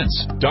expense.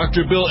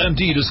 Dr. Bill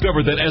MD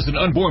discovered that as an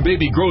unborn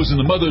baby grows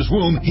in the mother's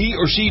womb, he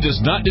or she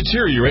does not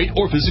deteriorate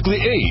or physically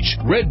age.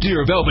 Red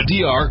Deer Velvet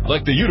DR,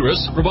 like the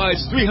uterus,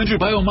 provides 300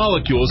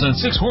 biomolecules and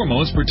 6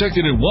 hormones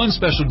protected in one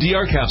special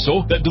DR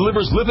capsule that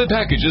delivers lipid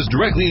packages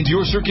directly into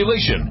your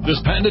circulation.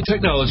 This patented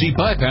technology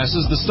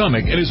bypasses the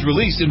stomach and is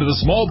released into the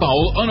small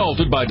bowel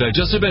unaltered by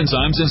digestive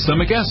enzymes and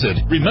stomach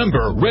acid.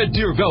 Remember, Red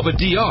Deer Velvet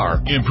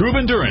DR. Improve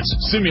endurance,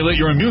 stimulate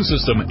your immune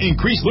system,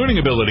 increase learning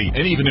ability,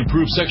 and even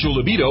improve sexual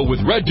libido with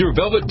Red Deer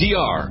Velvet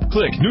DR.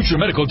 Click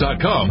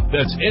NutriMedical.com,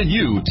 that's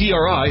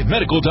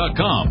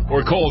NutriMedical.com,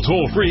 or call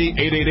toll-free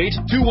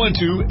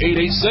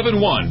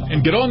 888-212-8871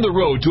 and get on the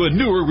road to a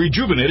newer,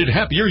 rejuvenated,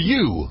 happier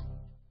you.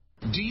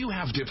 Do you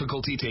have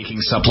difficulty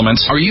taking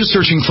supplements? Are you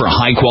searching for a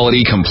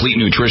high-quality,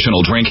 complete nutritional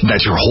drink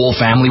that your whole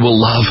family will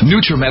love?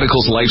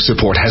 NutriMedical's Life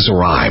Support has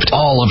arrived.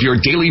 All of your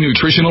daily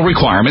nutritional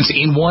requirements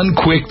in one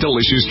quick,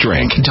 delicious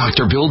drink.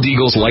 Dr. Bill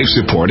Deagle's Life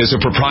Support is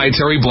a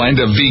proprietary blend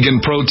of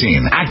vegan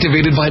protein,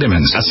 activated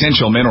vitamins,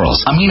 essential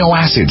minerals, amino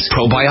acids,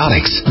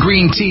 probiotics,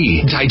 green tea,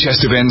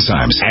 digestive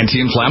enzymes,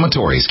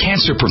 anti-inflammatories,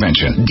 cancer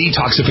prevention,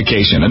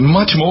 detoxification, and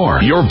much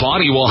more. Your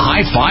body will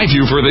high-five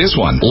you for this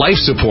one.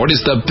 Life Support is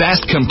the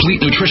best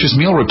complete nutritious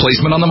meal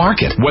replacement on the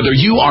market. Whether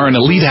you are an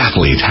elite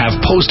athlete,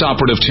 have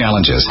post-operative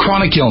challenges,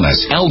 chronic illness,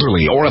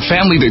 elderly, or a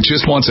family that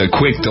just wants a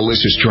quick,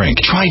 delicious drink,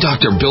 try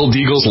Dr. Bill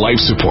Deagle's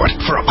Life Support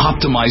for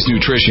optimized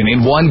nutrition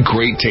in one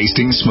great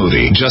tasting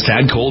smoothie. Just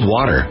add cold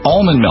water,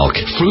 almond milk,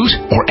 fruit,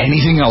 or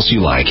anything else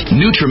you like.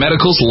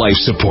 NutriMedical's Life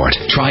Support.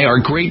 Try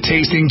our great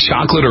tasting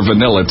chocolate or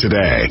vanilla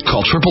today.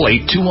 Call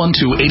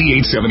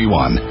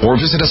 888-212-8871 or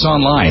visit us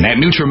online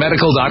at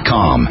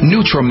NutriMedical.com.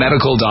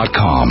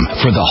 NutriMedical.com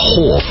for the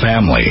whole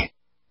family.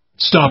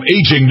 Stop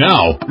aging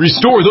now.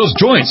 Restore those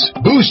joints.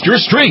 Boost your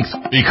strength.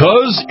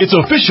 Because it's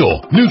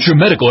official.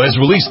 NutriMedical has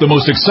released the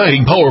most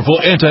exciting,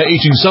 powerful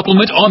anti-aging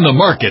supplement on the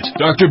market.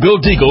 Dr.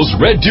 Bill Deagle's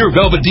Red Deer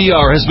Velvet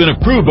DR has been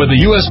approved by the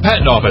U.S.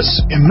 Patent Office.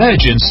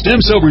 Imagine stem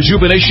cell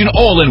rejuvenation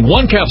all in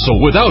one capsule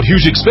without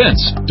huge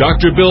expense.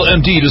 Dr. Bill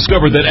MD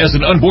discovered that as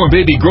an unborn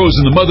baby grows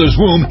in the mother's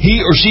womb,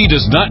 he or she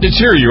does not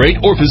deteriorate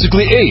or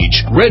physically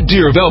age. Red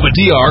Deer Velvet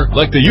DR,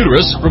 like the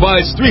uterus,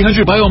 provides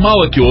 300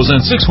 biomolecules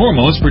and 6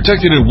 hormones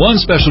protected in one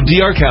special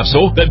DR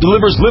capsule that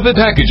delivers lipid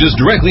packages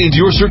directly into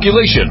your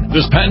circulation.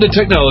 This patented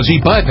technology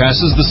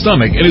bypasses the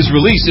stomach and is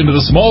released into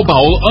the small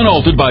bowel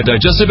unaltered by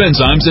digestive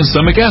enzymes and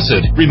stomach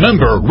acid.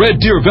 Remember Red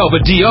Deer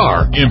Velvet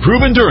DR.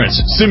 Improve endurance,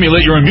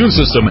 stimulate your immune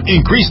system,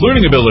 increase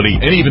learning ability,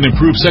 and even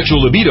improve sexual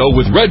libido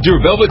with Red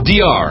Deer Velvet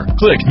DR.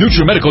 Click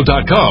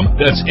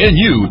NutriMedical.com, that's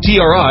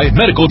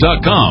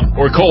NutriMedical.com,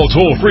 or call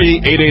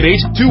toll-free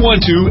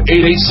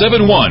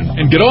 888-212-8871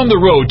 and get on the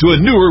road to a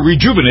newer,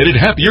 rejuvenated,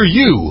 happier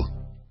you.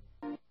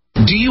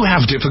 Do you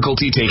have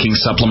difficulty taking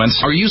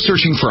supplements? Are you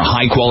searching for a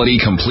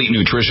high-quality, complete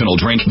nutritional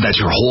drink that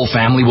your whole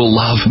family will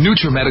love?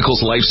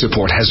 NutriMedical's Life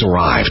Support has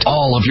arrived.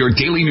 All of your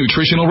daily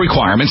nutritional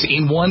requirements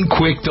in one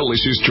quick,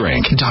 delicious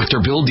drink. Dr.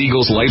 Bill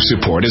Deagle's Life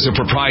Support is a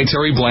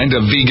proprietary blend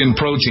of vegan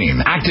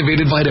protein,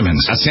 activated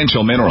vitamins,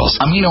 essential minerals,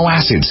 amino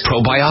acids,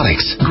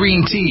 probiotics,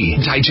 green tea,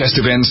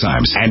 digestive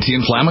enzymes,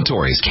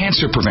 anti-inflammatories,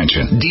 cancer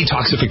prevention,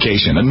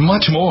 detoxification, and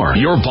much more.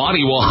 Your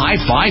body will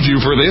high-five you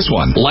for this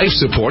one. Life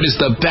Support is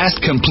the best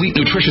complete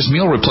nutritious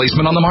meal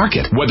replacement on the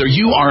market. Whether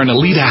you are an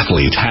elite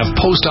athlete, have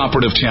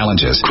post-operative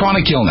challenges,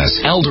 chronic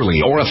illness,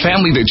 elderly, or a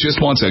family that just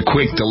wants a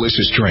quick,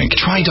 delicious drink,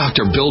 try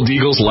Dr. Bill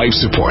Deagle's Life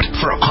Support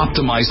for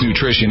optimized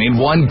nutrition in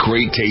one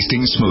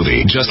great-tasting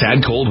smoothie. Just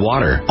add cold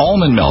water,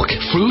 almond milk,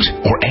 fruit,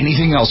 or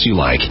anything else you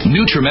like.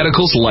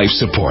 NutriMedical's Life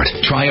Support.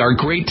 Try our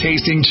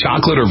great-tasting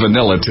chocolate or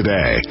vanilla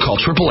today. Call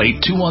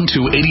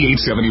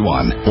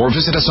 888-212-8871 or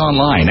visit us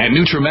online at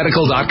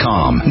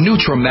NutriMedical.com.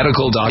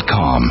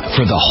 NutriMedical.com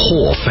for the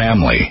whole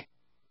family.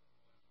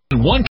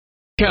 One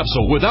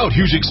capsule without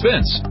huge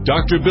expense.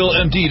 Dr. Bill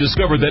MD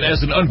discovered that as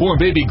an unborn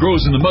baby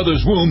grows in the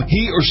mother's womb,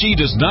 he or she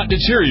does not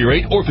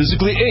deteriorate or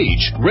physically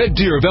age. Red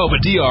Deer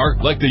Velvet DR,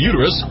 like the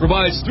uterus,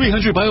 provides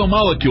 300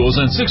 biomolecules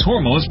and 6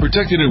 hormones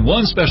protected in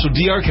one special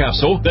DR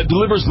capsule that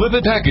delivers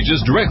lipid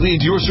packages directly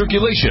into your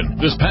circulation.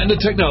 This patented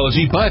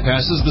technology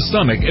bypasses the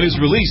stomach and is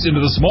released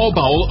into the small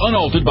bowel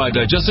unaltered by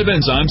digestive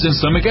enzymes and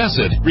stomach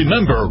acid.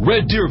 Remember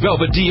Red Deer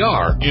Velvet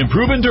DR.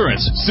 Improve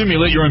endurance,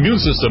 stimulate your immune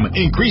system,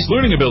 increase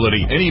learning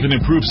ability, and even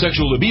improve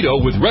sexual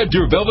libido with Red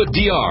Deer Velvet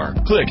DR.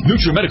 Click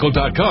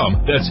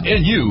NutriMedical.com, that's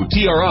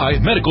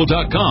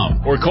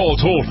NutriMedical.com, or call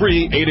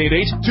toll-free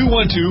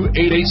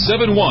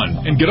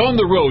 888-212-8871 and get on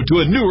the road to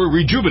a newer,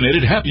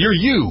 rejuvenated, happier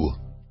you.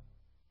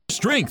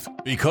 Strength,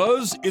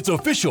 because it's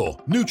official.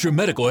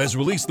 NutriMedical has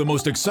released the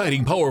most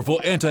exciting, powerful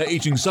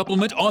anti-aging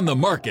supplement on the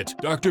market.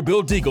 Dr.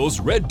 Bill Deagle's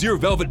Red Deer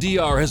Velvet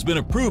DR has been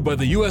approved by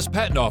the U.S.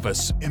 Patent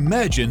Office.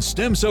 Imagine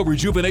stem cell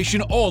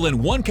rejuvenation all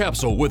in one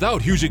capsule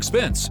without huge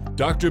expense.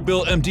 Dr.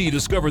 Bill MD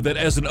discovered that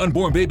as an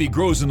unborn baby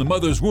grows in the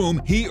mother's womb,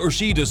 he or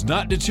she does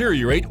not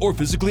deteriorate or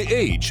physically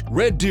age.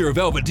 Red Deer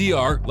Velvet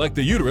DR, like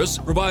the uterus,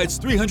 provides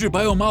 300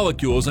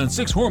 biomolecules and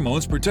 6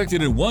 hormones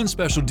protected in one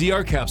special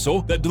DR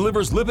capsule that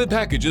delivers lipid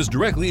packages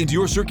directly into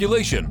your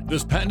circulation.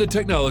 This patented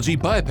technology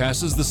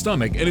bypasses the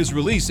stomach and is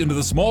released into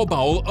the small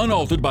bowel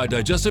unaltered by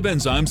digestive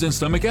enzymes and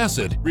stomach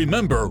acid.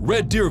 Remember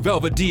Red Deer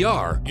Velvet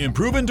DR.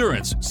 Improve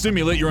endurance,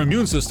 stimulate your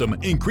immune system,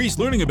 increase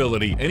learning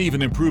ability, and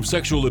even improve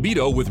sexual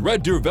libido with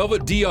Red Deer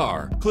Velvet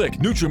DR. Click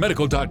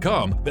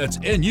NutriMedical.com, that's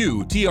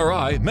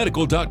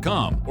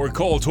NutriMedical.com, or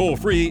call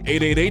toll-free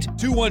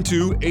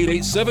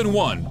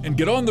 888-212-8871 and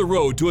get on the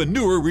road to a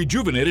newer,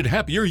 rejuvenated,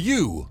 happier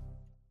you.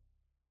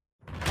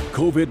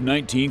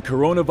 COVID-19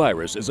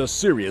 coronavirus is a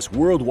serious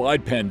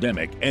worldwide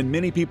pandemic, and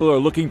many people are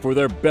looking for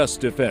their best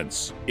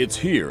defense. It's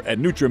here at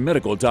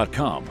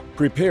NutriMedical.com.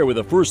 Prepare with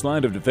a first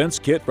line of defense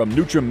kit from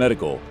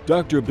NutriMedical.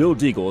 Dr. Bill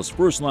Deagle's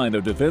first line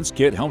of defense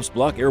kit helps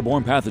block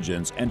airborne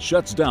pathogens and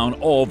shuts down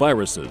all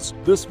viruses.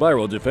 This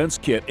viral defense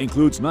kit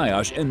includes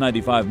NIOSH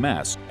N95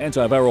 masks,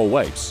 antiviral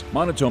wipes,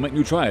 monatomic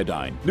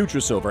nutriodine,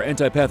 Nutrisilver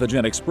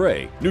antipathogenic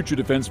spray,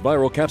 NutriDefense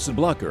viral capsid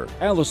blocker,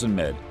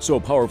 AtoZNutriMedsHealTechNEWsNOWDrBill so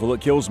powerful it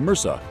kills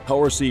MRSA,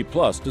 Power C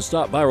Plus to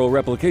stop viral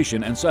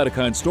replication and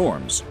cytokine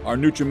storms. Our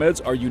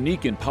NutriMeds are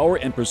unique in power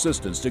and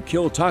persistence to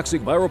kill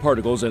toxic viral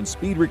particles and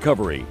speed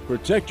recovery.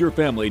 Protect your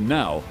family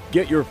now.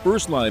 Get your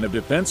first line of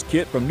defense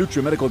kit from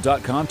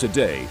NutriMedical.com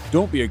today.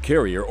 Don't be a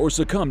carrier or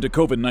succumb to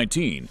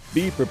COVID-19.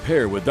 Be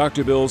prepared with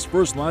Dr. Bill's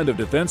first line of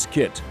defense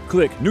kit.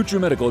 Click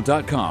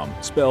NutriMedical.com,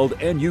 spelled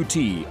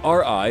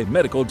N-U-T-R-I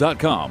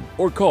Medical.com,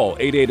 or call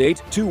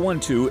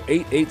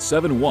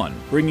 888-212-8871,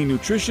 bringing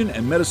nutrition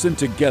and medicine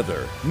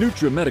together.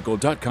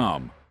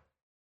 NutriMedical.com.